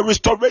command the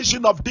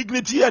restoration of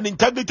dignity and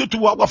integrity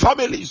to our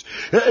families.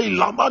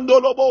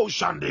 Lamandolobo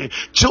Shande,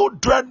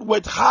 children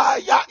with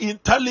higher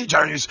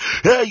intelligence.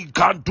 Hey,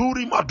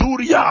 Kanduri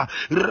Maduria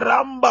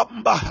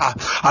Rambamba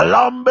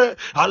Alambe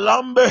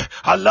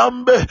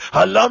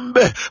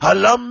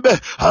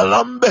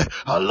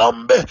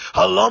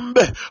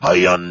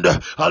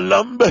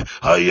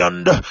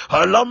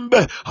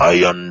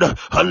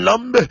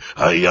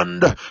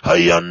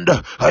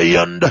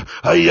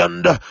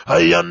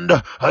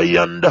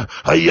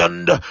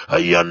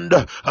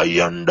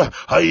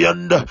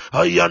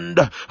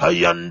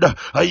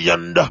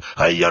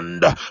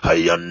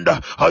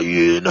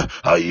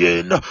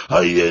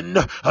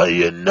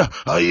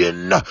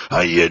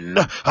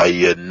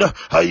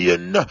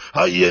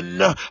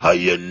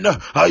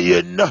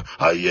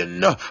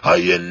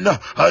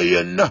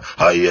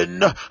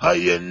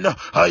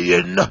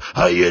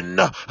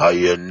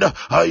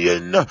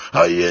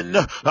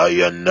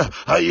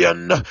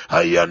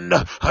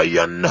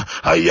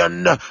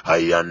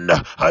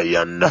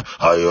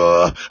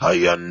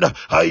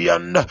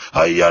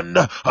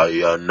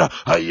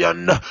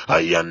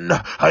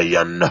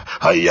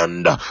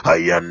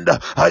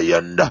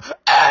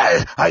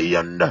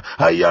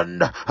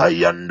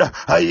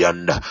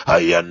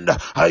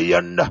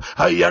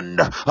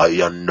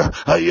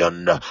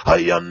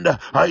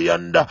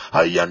Ayanda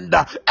Ayena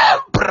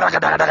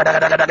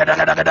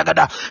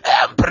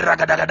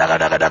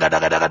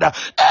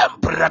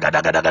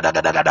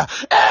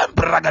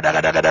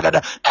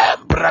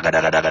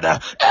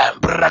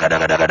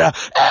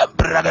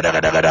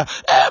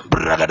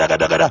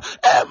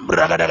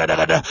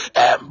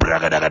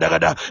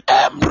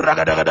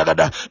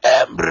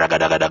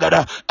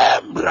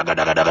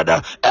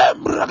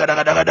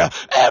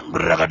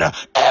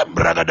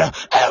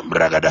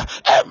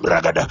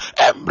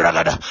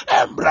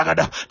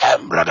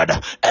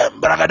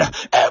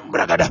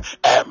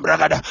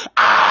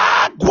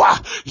Agua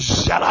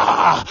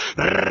Jala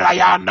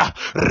Rayanda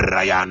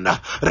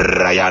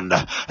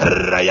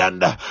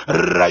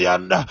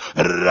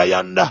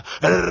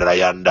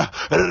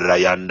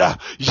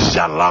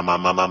Jala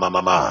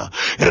mama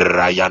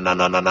Rayana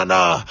na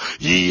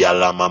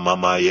Yala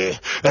mama ye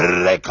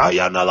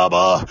Rekayana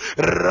laba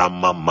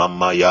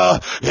Ramamaya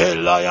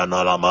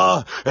Elayana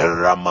lama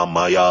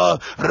Ramamaya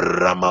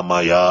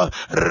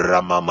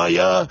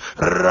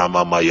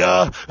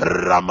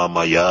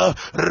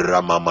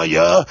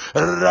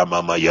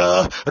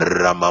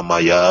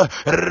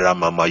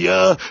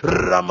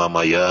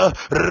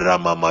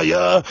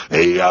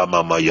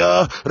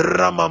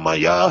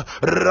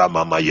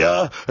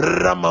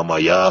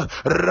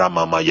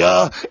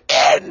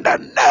in the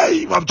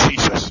name of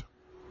Jesus.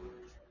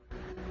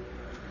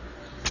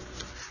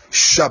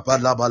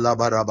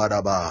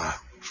 Shapalabalabarabara.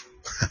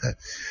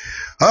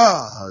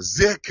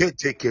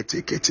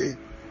 Zekete.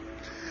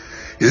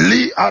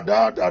 Li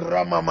adada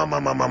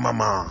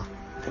ramamamamamama.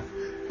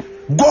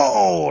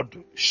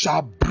 God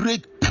shall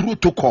break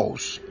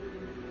protocols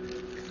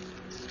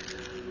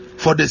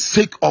for the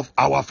sake of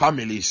our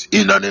families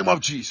in the name of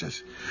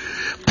Jesus.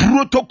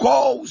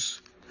 Protocols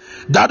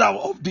that are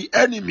of the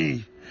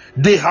enemy,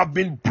 they have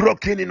been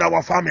broken in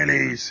our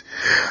families.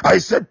 I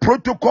said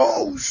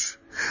protocols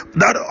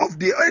that are of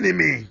the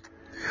enemy,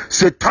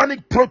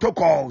 satanic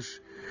protocols,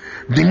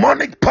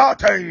 demonic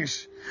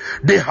patterns,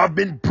 they have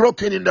been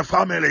broken in the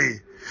family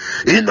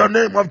in the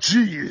name of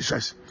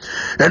Jesus.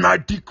 And I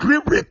decree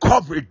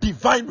recovery,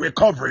 divine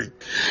recovery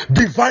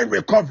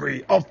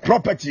of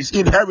properties,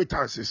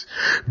 inheritances,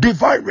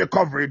 divine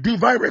recovery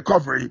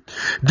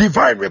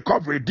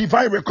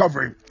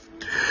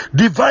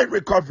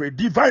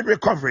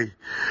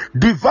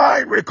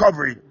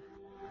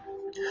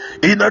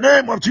in the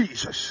name of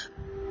Jesus.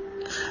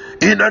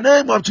 In the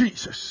name of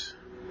Jesus.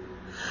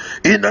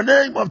 In the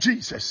name of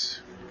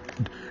Jesus.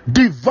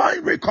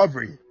 Divine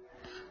recovery.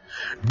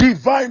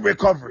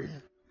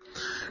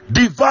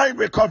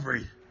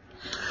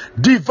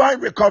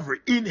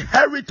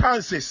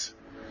 Inheritances,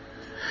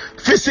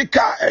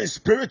 physical and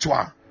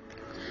spiritual,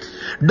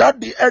 that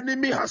the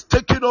enemy has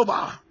taken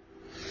over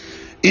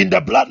in the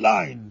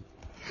bloodline.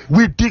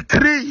 We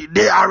decree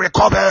they are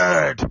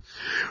recovered.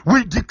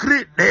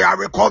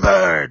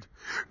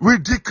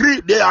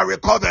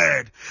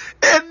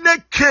 Any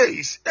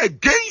case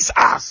against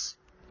us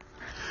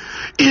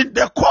in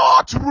the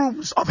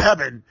courtrooms of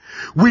heaven.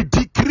 We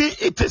decree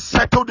it is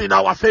settled in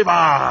our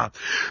favor.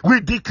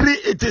 We decree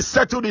it is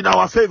settled in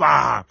our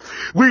favor.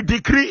 We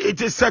decree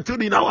it is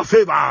settled in our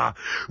favor.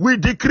 We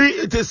decree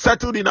it is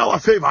settled in our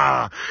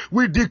favor.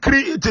 We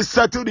decree it is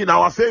settled in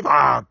our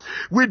favor.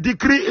 We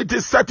decree it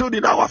is settled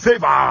in our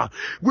favor.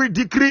 We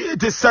decree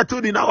it is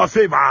settled in our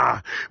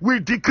favor. We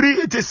decree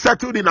it is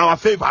settled in our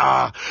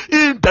favor.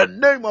 In the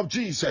name of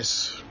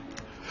Jesus,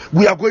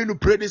 we are going to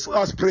pray this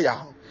last prayer.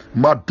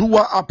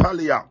 Madua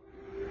Apalia.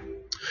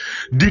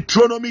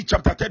 Deuteronomy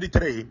chapter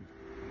 33.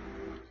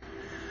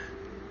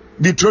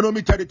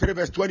 Deuteronomy 33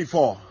 verse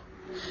 24.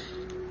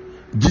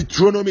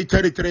 Deuteronomy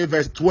 33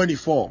 verse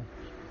 24.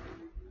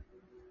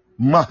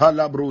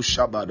 Mahalabro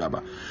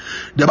Shabadaba.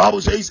 The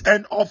Bible says,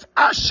 and of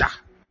Asher,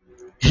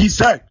 he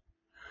said,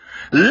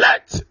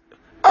 let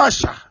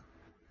Asher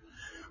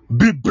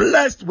be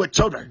blessed with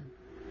children.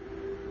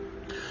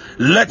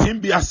 Let him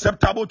be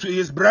acceptable to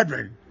his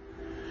brethren,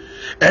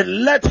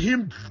 and let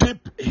him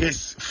dip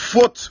his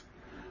foot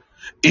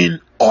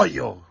in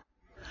oil.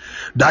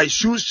 Thy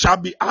shoes shall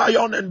be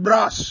iron and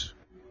brass,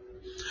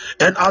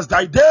 and as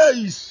thy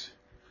days,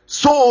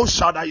 so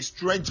shall thy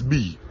strength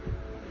be.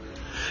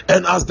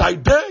 And as thy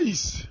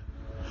days,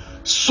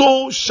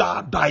 so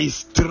shall thy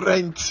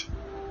strength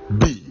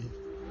be.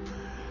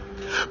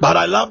 But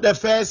I love the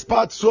first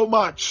part so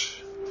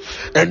much,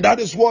 and that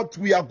is what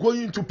we are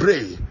going to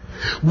pray.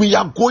 We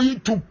are going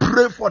to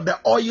pray for the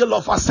oil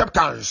of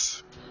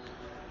acceptance.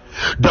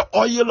 The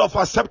oil of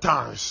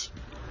acceptance,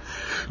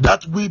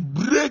 that we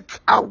break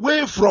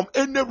away from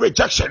any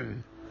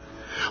rejection,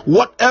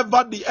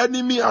 whatever the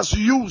enemy has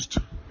used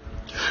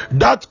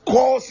that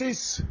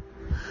causes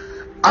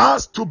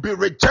us to be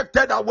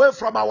rejected away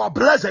from our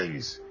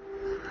blessings.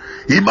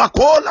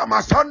 Imakola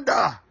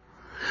Masanda,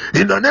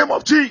 in the name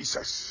of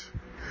Jesus,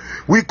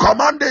 we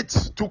command it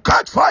to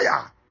catch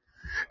fire,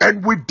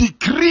 and we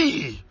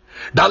decree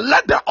that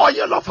let the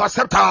oil of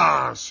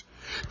acceptance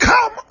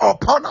come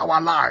upon our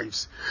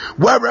lives.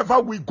 Wherever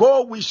we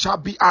go, we shall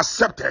be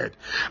accepted.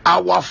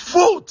 Our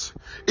foot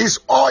is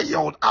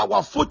oiled,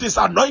 our foot is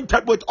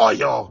anointed with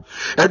oil,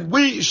 and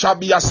we shall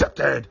be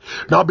accepted.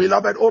 Now,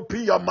 beloved,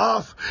 open your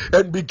mouth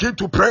and begin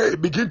to pray.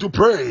 Begin to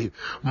pray.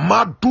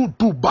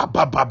 Madudu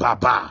baba baba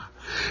ba.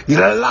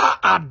 La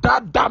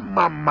adada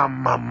mama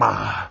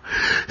mama.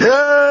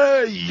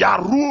 Hey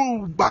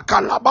yaru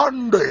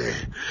bakalabande.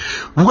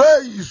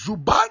 We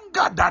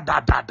zubanga da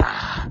da da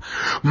da.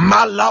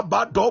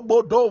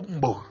 Malabadobo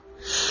dombo.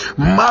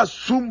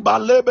 Masumba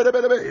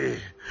lebelebelebe.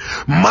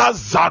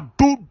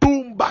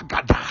 Mazadudumba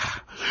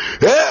gada.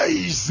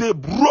 Hey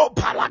zebro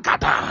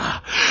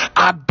palagada.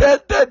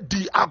 Adede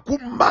di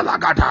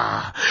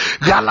akumbalagada.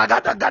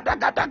 Galagada gada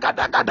gada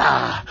gada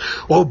gada.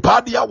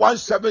 Obadiah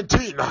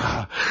 1:17.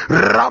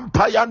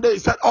 Rampayande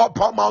said,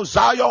 upon Mount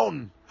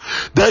Zion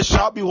there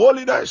shall be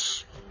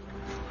holiness.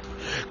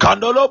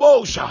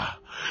 Kandolobosha.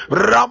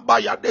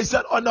 Rampayande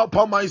said,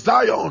 upon Mount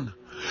Zion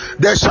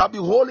there shall be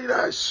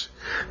holiness,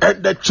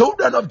 and the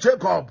children of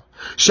Jacob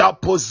shall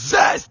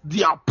possess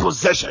their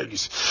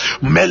possessions.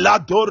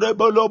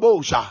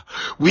 Meladorebolobosha.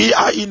 We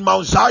are in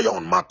Mount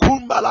Zion,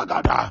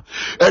 Makumbalagada,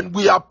 and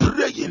we are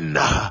praying,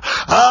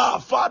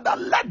 Father,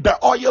 let the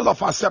oil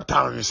of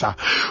acceptance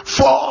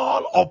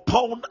fall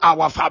upon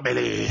our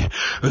family.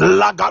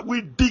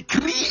 We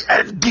decree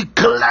and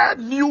declare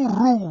new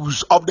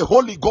rules of the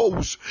Holy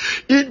Ghost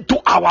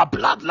into our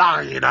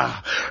bloodline.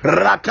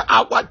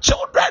 Our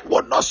children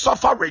will not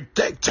suffer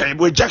rejection.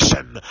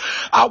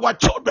 Our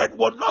children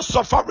will not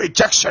suffer rejection.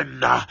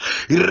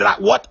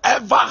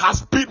 Whatever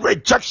has been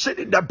rejection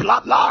in the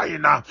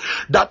bloodline,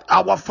 that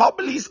our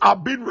families are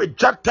being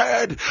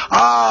rejected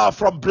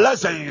from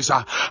blessings,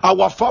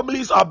 our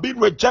families are being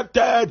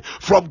rejected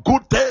from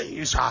good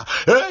things.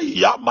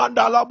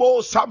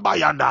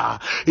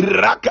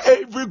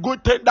 Every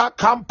good thing that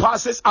comes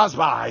passes us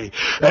by,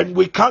 and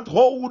we can't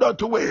hold on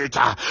to it.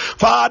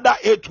 Father,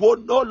 it will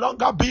no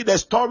longer be the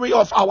story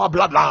of our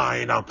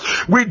bloodline.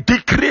 We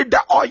decree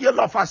the oil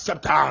of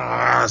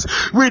acceptance.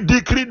 We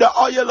decree the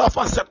oil of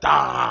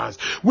acceptance.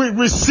 We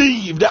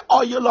receive the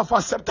oil of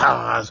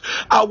acceptance.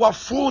 Our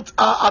feet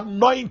are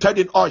anointed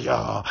in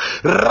oil.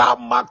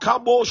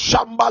 Ramakabo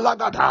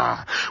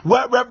Shambalagada.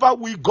 Wherever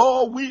we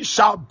go, we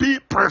shall be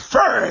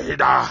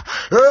preferred.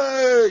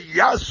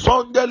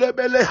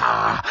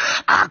 Yasondelebeleha.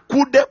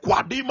 Akude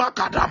kwadima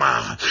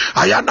kadama.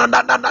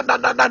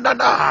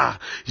 Ayananananananana.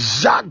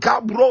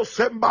 Jagabro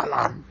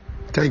Sembalam.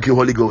 Thank you,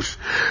 Holy Ghost.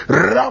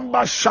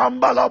 Ramba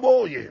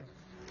Shambalaboye.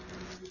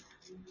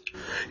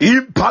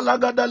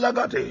 Impalagada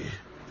lagate.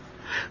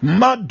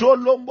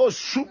 Madolombo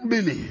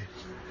Sumbili.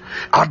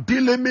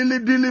 Adile mili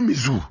dili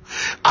mizu.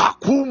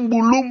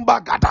 Akumbulumba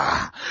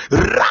gada.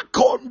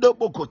 Rakondo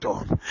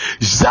bokoto.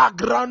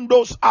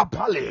 Zagrandos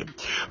apale.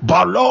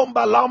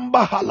 Balomba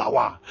lamba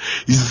halawa.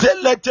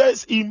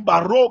 Zeletes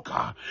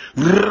imbaroka.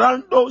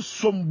 Rando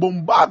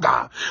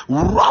sumbumbaga.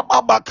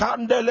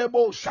 Rababakandele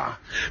bosha.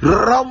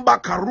 Ramba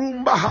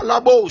karumba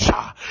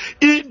halabosha.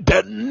 In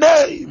the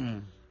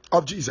name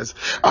of Jesus.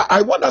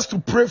 I want us to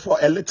pray for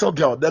a little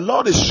girl. The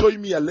Lord is showing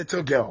me a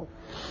little girl.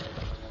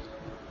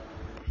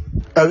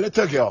 A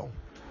little girl.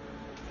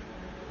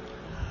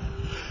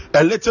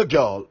 A little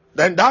girl.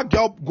 Then that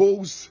girl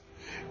goes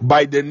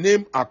by the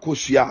name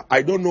Akosia.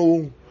 I don't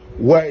know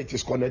where it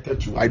is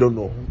connected to. I don't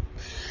know.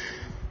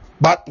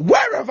 But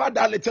wherever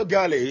that little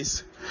girl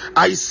is,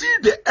 I see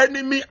the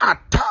enemy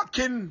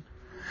attacking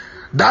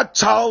that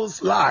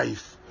child's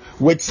life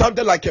with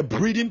something like a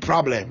breathing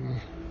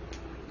problem.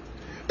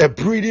 A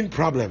breathing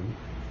problem.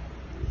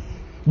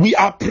 We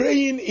are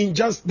praying in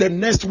just the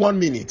next 1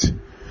 minute,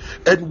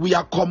 and we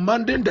are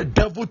commanding the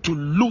devil to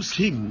lose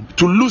him,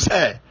 to lose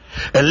her,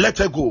 and let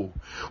her go.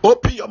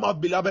 Open your mouth,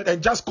 beloved,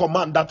 and just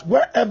command that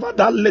wherever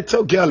that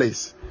little girl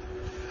is,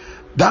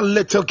 that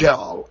little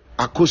girl,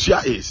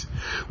 Akosia, is,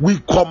 we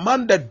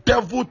command the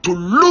devil to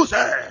lose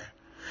her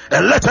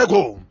and let her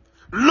go.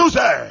 Lose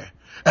her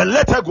and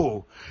let her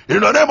go. In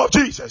the name of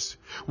Jesus,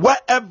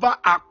 wherever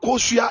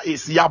Akosia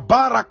is,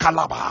 Yabara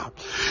Kalaba,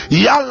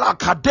 Yala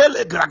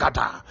Kadele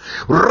Gragada,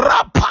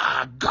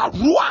 Rapa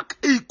Garuak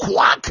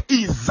Ikwak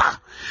Iza,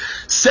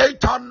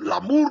 Satan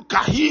Lamur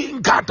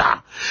Kahin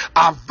Gada,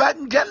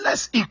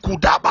 Avengeles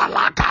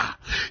Ikudabalaga,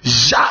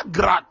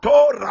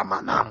 Jagrato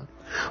Ramanam.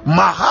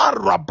 Mahar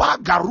Rabba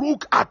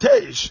Garuk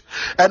Atesh.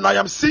 And I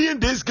am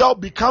seeing this girl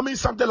becoming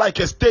something like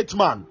a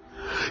statesman.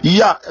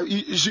 Yeah,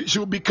 she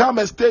will become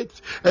a state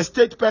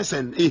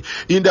person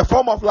in the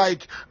form of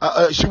like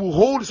she will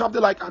hold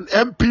something like an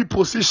MP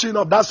position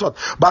of that sort.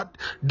 But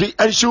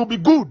and she will be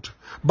good.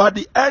 But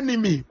the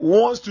enemy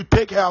wants to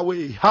take her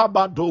away.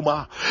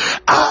 Habadoma.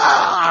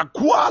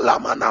 Kuala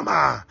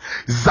manama.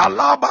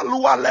 Zalaba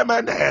lua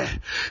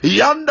lemene.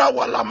 Yanda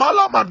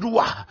walamala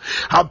madua.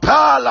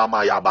 Apala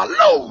mayaba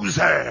lose.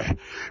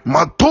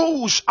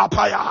 Matush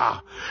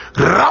apaya.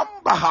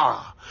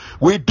 Rambaha.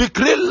 We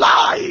decree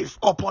life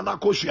upon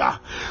Akosia.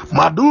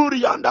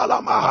 Maduri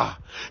andalama.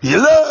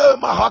 Ile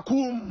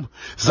mahakum.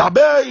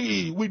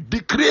 Zabei. We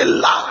decree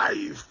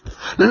life.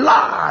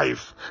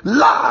 Life.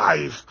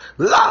 Life.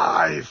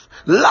 Life.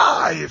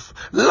 Life.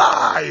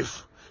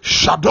 Life.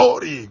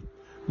 Shadori.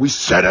 We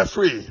set her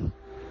free.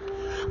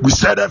 We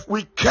set her.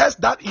 We curse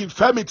that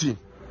infirmity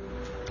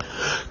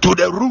to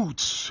the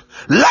roots.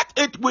 Let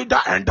it wither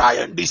and die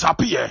and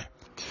disappear.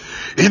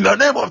 In the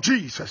name of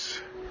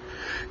Jesus.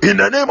 In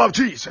the name of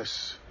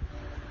Jesus.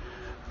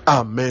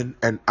 Amen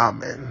and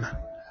amen.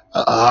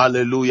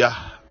 Hallelujah.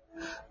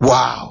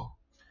 Wow.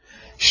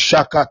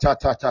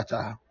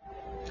 Shakatatata.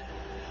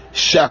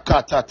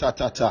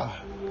 Shakatatata.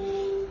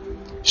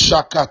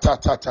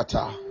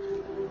 Shakatatata.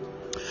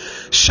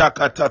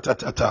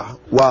 Shakatatata.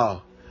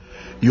 Wow.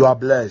 You are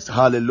blessed.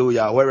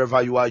 Hallelujah.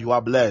 Wherever you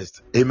are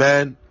blessed.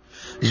 Amen.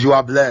 You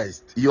are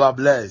blessed. You are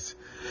blessed.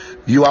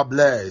 You are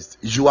blessed.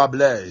 You are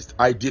blessed.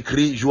 I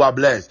decree you are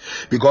blessed.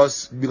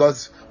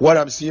 Because what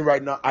I'm seeing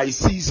right now, I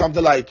see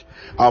something like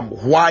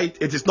white.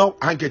 It is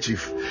not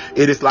handkerchief.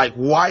 It is like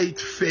white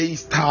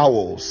face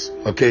towels.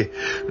 Okay,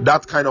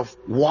 that kind of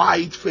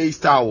white face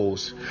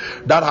towels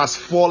that has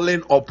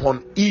fallen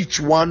upon each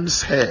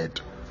one's head.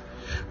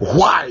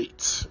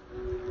 White,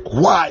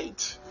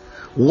 white,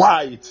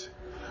 white.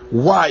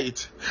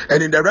 White.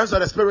 And in the realms of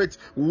the spirit,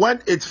 when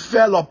it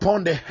fell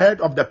upon the head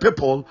of the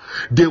people,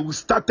 they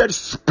started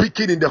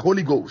speaking in the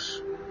Holy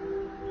Ghost.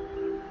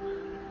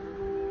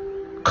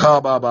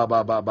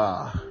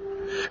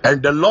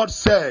 And the Lord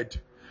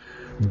said,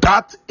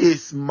 that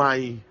is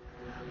my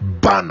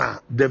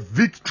banner, the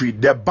victory,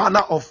 the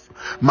banner of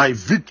my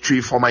victory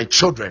for my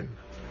children.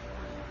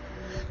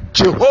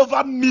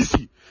 Jehovah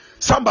Nissi.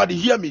 Somebody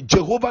hear me.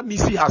 Jehovah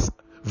Nissi has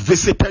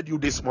visited you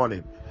this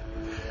morning.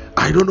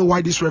 I don't know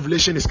why this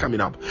revelation is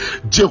coming up.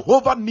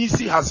 Jehovah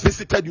Nissi has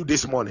visited you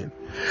this morning.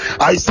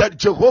 I said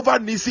Jehovah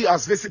Nissi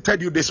has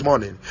visited you this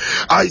morning.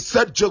 I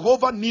said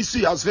Jehovah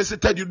Nissi has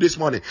visited you this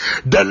morning.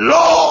 The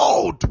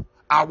Lord,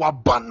 our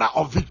banner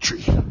of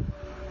victory.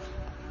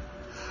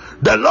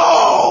 The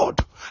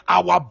Lord,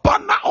 our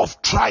banner of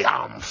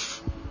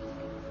triumph.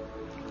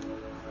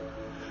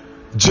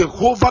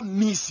 Jehovah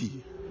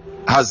Nissi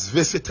has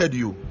visited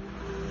you.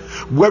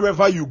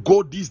 Wherever you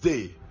go this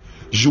day,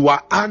 you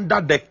are under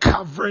the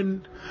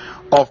covering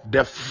of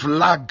the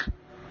flag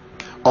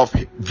of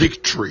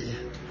victory.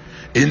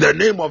 In the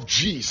name of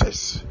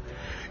Jesus.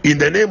 In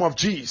the name of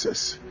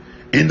Jesus.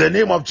 In the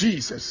name of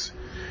Jesus.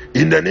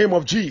 In the name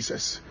of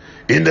Jesus.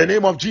 In the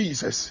name of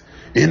Jesus.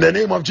 In the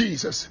name of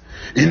Jesus.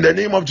 In the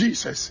name of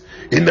Jesus.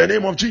 In the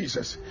name of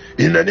Jesus.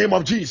 In the name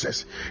of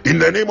Jesus. In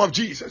the name of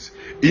Jesus.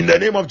 In the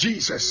name of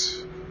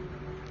Jesus.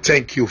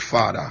 Thank you,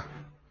 Father.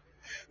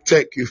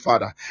 Thank you,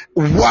 Father.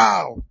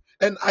 Wow.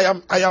 And I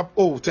am,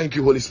 oh, thank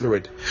you, Holy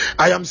Spirit.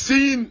 I am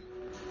seeing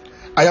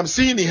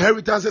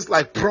inheritances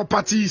like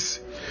properties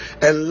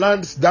and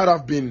lands that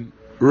have been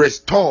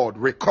restored,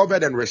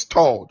 recovered and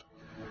restored.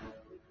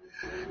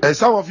 And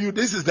some of you,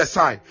 this is the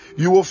sign.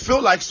 You will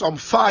feel like some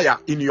fire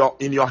in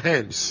your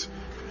hands.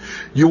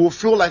 You will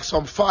feel like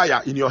some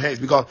fire in your hands,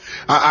 because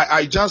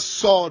I just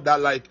saw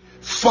that like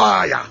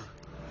fire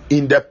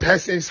in the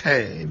person's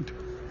hand.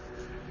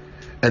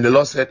 And the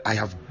Lord said, I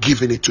have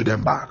given it to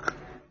them back.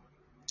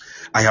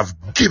 I have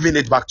given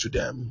it back to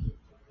them.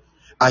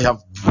 I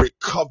have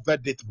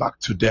recovered it back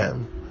to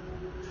them.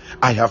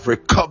 I have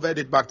recovered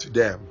it back to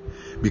them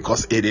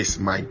because it is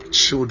my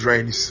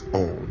children's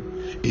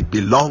own. It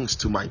belongs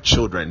to my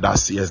children. That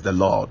says the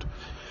Lord.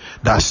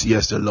 That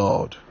says the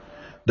Lord.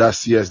 That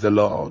says the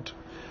Lord.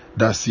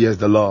 That says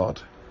the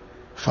Lord.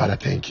 Father,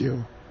 thank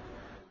you.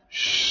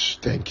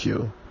 Thank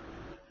you.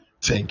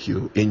 Thank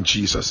you. In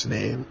Jesus'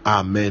 name.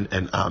 Amen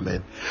and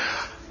amen.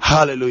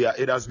 Hallelujah.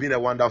 It has been a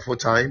wonderful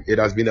time. It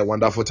has been a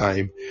wonderful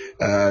time.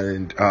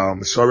 And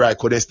sorry I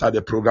couldn't start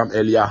the program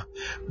earlier.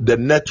 The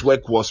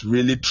network was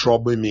really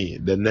troubling me.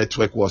 The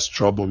network was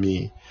troubling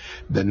me.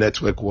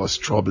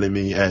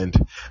 And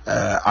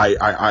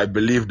I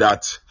believe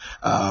that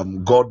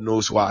God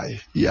knows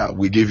why. Yeah,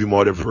 we give him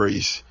all the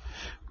praise.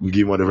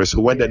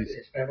 So when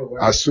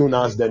as soon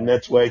as the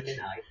network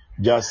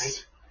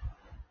just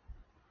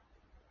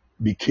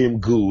became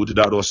good,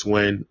 that was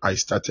when I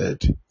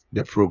started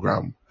the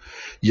program.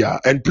 Yeah,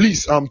 and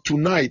please,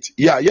 tonight,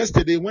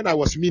 yesterday when I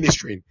was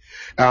ministering,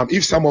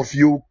 if some of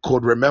you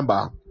could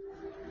remember,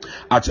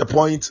 at a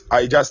point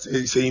I just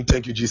saying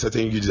thank you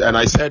Jesus, and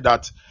I said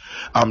that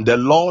the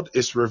Lord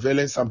is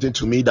revealing something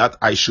to me that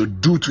I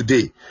should do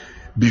today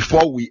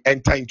before we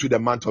enter into the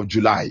month of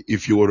July.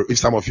 If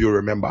some of you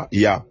remember,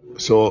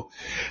 so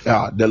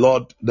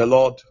the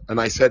Lord, and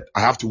I said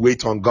I have to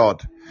wait on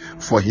God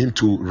for him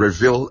to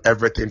reveal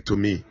everything to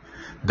me,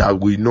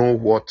 that we know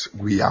what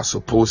we are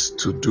supposed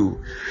to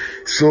do.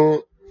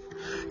 So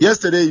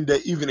yesterday in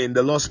the evening,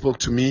 the Lord spoke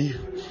to me,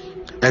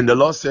 and the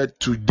Lord said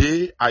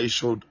today I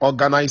should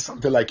organize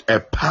something like a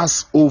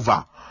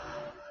Passover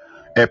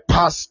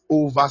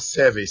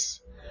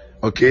service.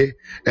 Okay,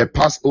 a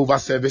Passover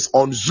service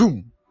on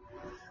Zoom.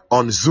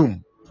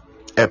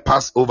 A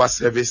Passover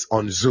service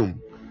on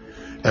Zoom.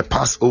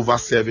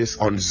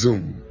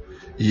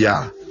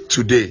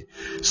 Today.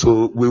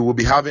 So we will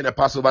be having a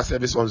Passover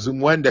service on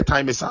Zoom. When the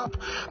time is up,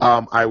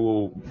 I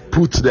will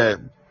put the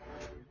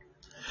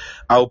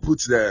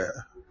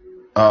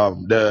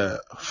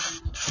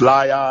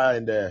flyer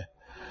and the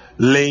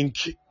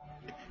link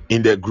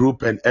in the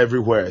group and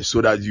everywhere,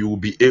 so that you will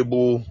be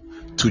able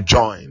to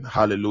join.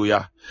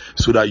 Hallelujah.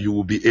 So that you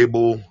will be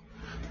able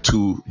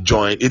to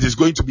join. It is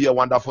going to be a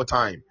wonderful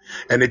time,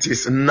 and it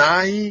is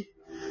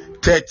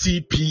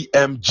 9:30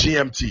 p.m.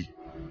 GMT.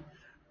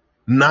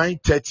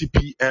 9:30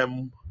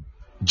 p.m.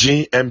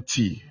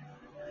 GMT.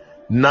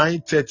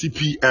 9:30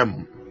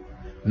 p.m.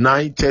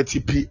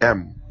 9:30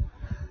 p.m.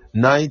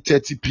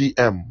 9:30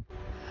 p.m.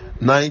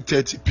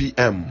 9:30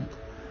 p.m.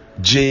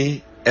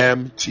 GMT.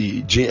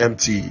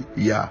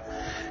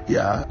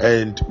 Yeah,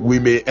 and we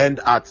may end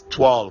at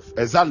 12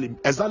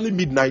 exactly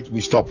midnight.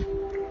 We stop.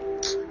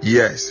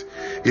 Yes,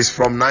 it's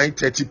from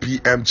 9:30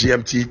 p.m.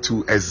 GMT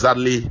to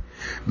exactly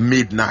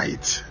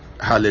midnight.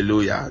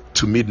 Hallelujah,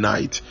 to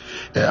midnight.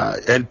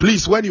 And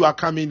please, when you are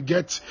coming,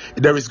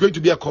 there is going to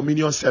be a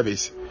communion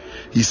service.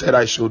 He said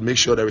I should make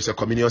sure there is a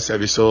communion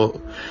service. So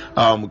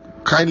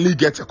kindly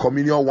get a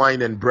communion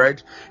wine and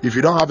bread. If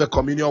you don't have a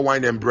communion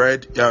wine and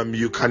bread,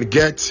 you can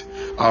get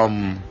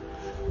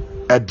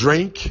a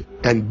drink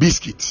and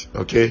biscuit.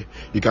 Okay,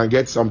 you can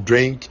get some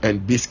drink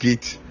and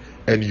biscuit,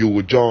 and you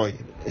will join.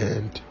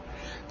 And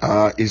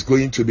it's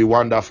going to be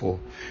wonderful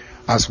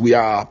as we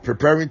are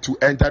preparing to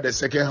enter the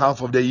second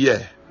half of the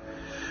year.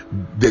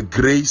 The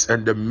grace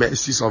and the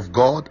mercies of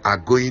God are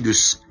going to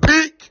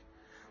speak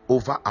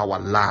over our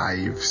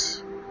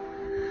lives.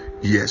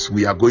 Yes,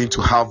 we are going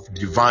to have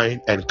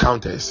divine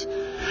encounters.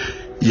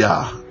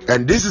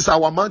 And this is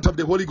our month of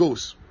the Holy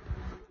Ghost.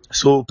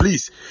 So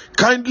please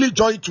kindly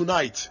join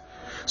tonight,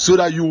 so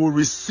that you will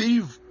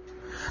receive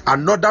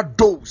another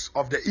dose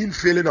of the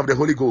infilling of the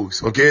Holy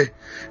Ghost. Okay,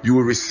 you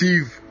will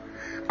receive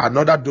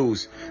another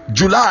dose.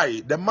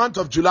 July, the month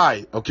of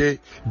July. Okay,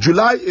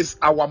 July is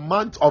our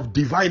month of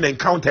divine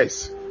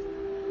encounters.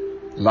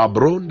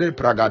 Labronde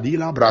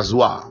pragadila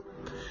brazua.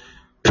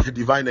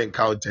 Divine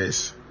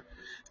encounters.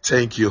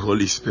 Thank you,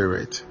 Holy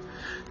Spirit.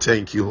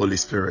 Thank you, Holy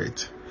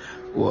Spirit.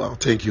 Wow,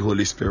 thank you,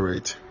 Holy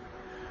Spirit.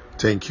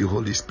 Thank you,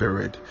 Holy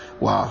Spirit.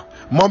 Wow.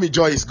 Mommy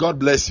Joyce, God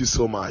bless you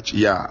so much.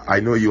 Yeah, I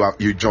know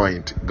you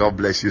joined. God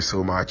bless you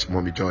so much,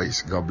 Mommy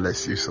Joyce. God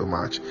bless you so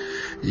much.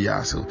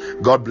 Yeah, so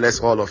God bless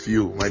all of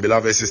you. My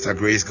beloved sister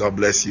Grace, God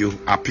bless you.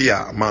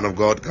 Apia, man of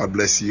God, God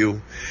bless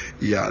you.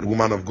 Yeah,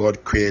 woman of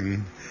God,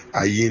 Queen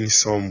Ayin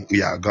Som.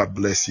 Yeah, God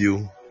bless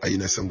you.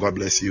 Ayin Som, God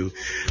bless you.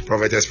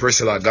 Prophetess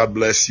Priscilla, God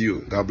bless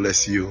you. God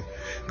bless you.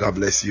 God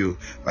bless you.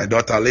 My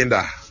daughter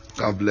Linda,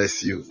 God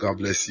bless you. God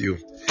bless you.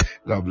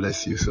 God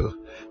bless you. So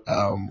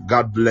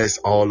God bless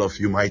all of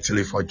you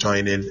mightily for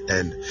joining,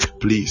 and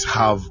please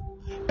have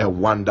a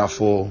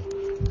wonderful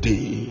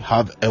day.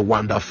 Have a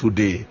wonderful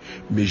day.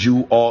 May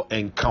you all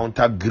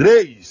encounter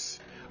grace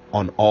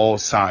on all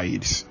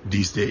sides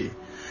this day,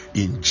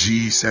 in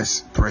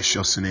Jesus'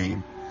 precious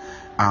name.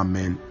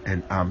 Amen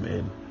and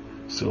amen.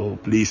 So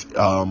please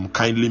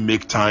kindly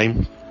make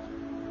time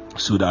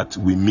so that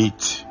we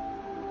meet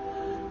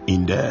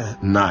in the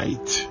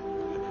night.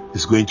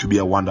 It's going to be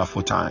a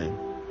wonderful time.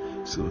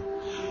 So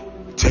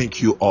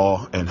thank you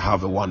all and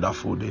have a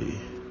wonderful day.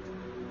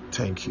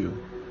 Thank you.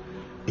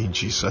 In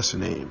Jesus'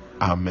 name.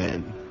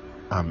 Amen.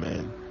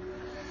 Amen.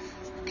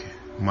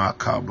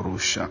 Makabro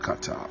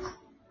Shakata.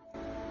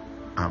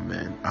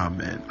 Amen.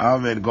 Amen.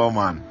 Amen. Go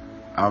man.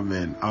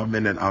 Amen.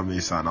 Amen and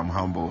amen, son. I'm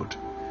humbled.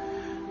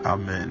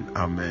 Amen.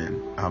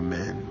 Amen.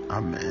 Amen.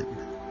 Amen.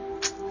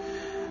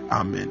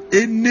 Amen.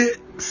 Any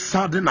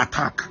sudden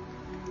attack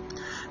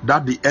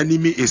that the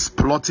enemy is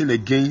plotting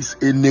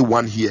against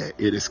anyone here,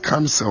 it is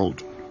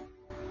cancelled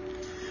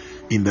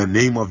in the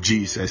name of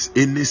Jesus.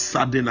 Any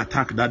sudden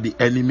attack that the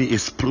enemy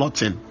is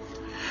plotting,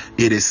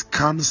 it is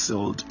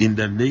cancelled in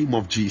the name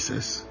of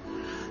Jesus.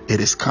 It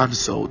is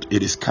cancelled.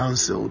 It is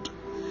cancelled.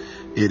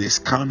 It is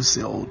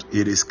cancelled.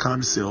 It is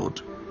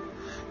cancelled.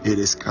 It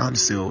is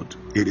cancelled.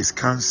 It is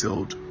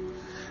cancelled.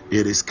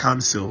 It is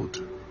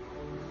cancelled.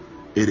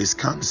 It is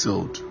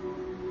cancelled.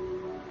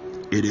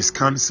 It is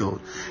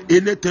cancelled.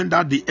 Anything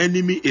that the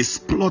enemy is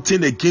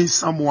plotting against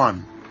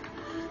someone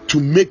to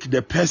make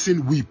the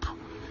person weep,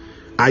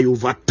 I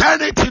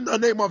overturn it in the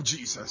name of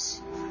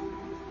Jesus.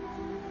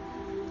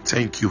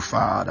 Thank you,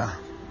 Father.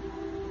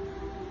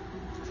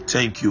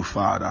 Thank you,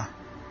 Father.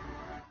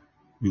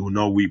 We will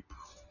not weep.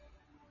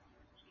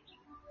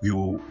 We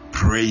will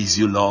praise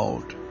you,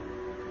 Lord.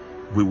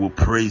 We will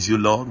praise you,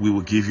 Lord. We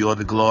will give you all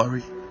the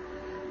glory.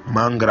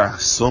 Mangra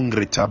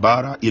songre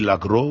tabara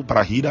ilagro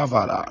brahida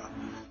vala.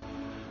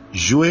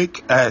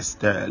 Juek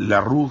este la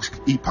roux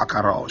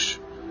ipakarosh.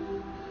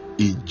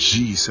 In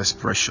Jesus'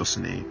 precious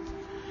name.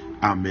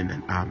 Amen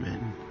and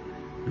amen.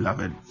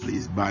 Beloved,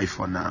 please bye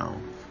for now.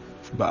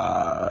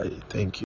 Bye. Thank you.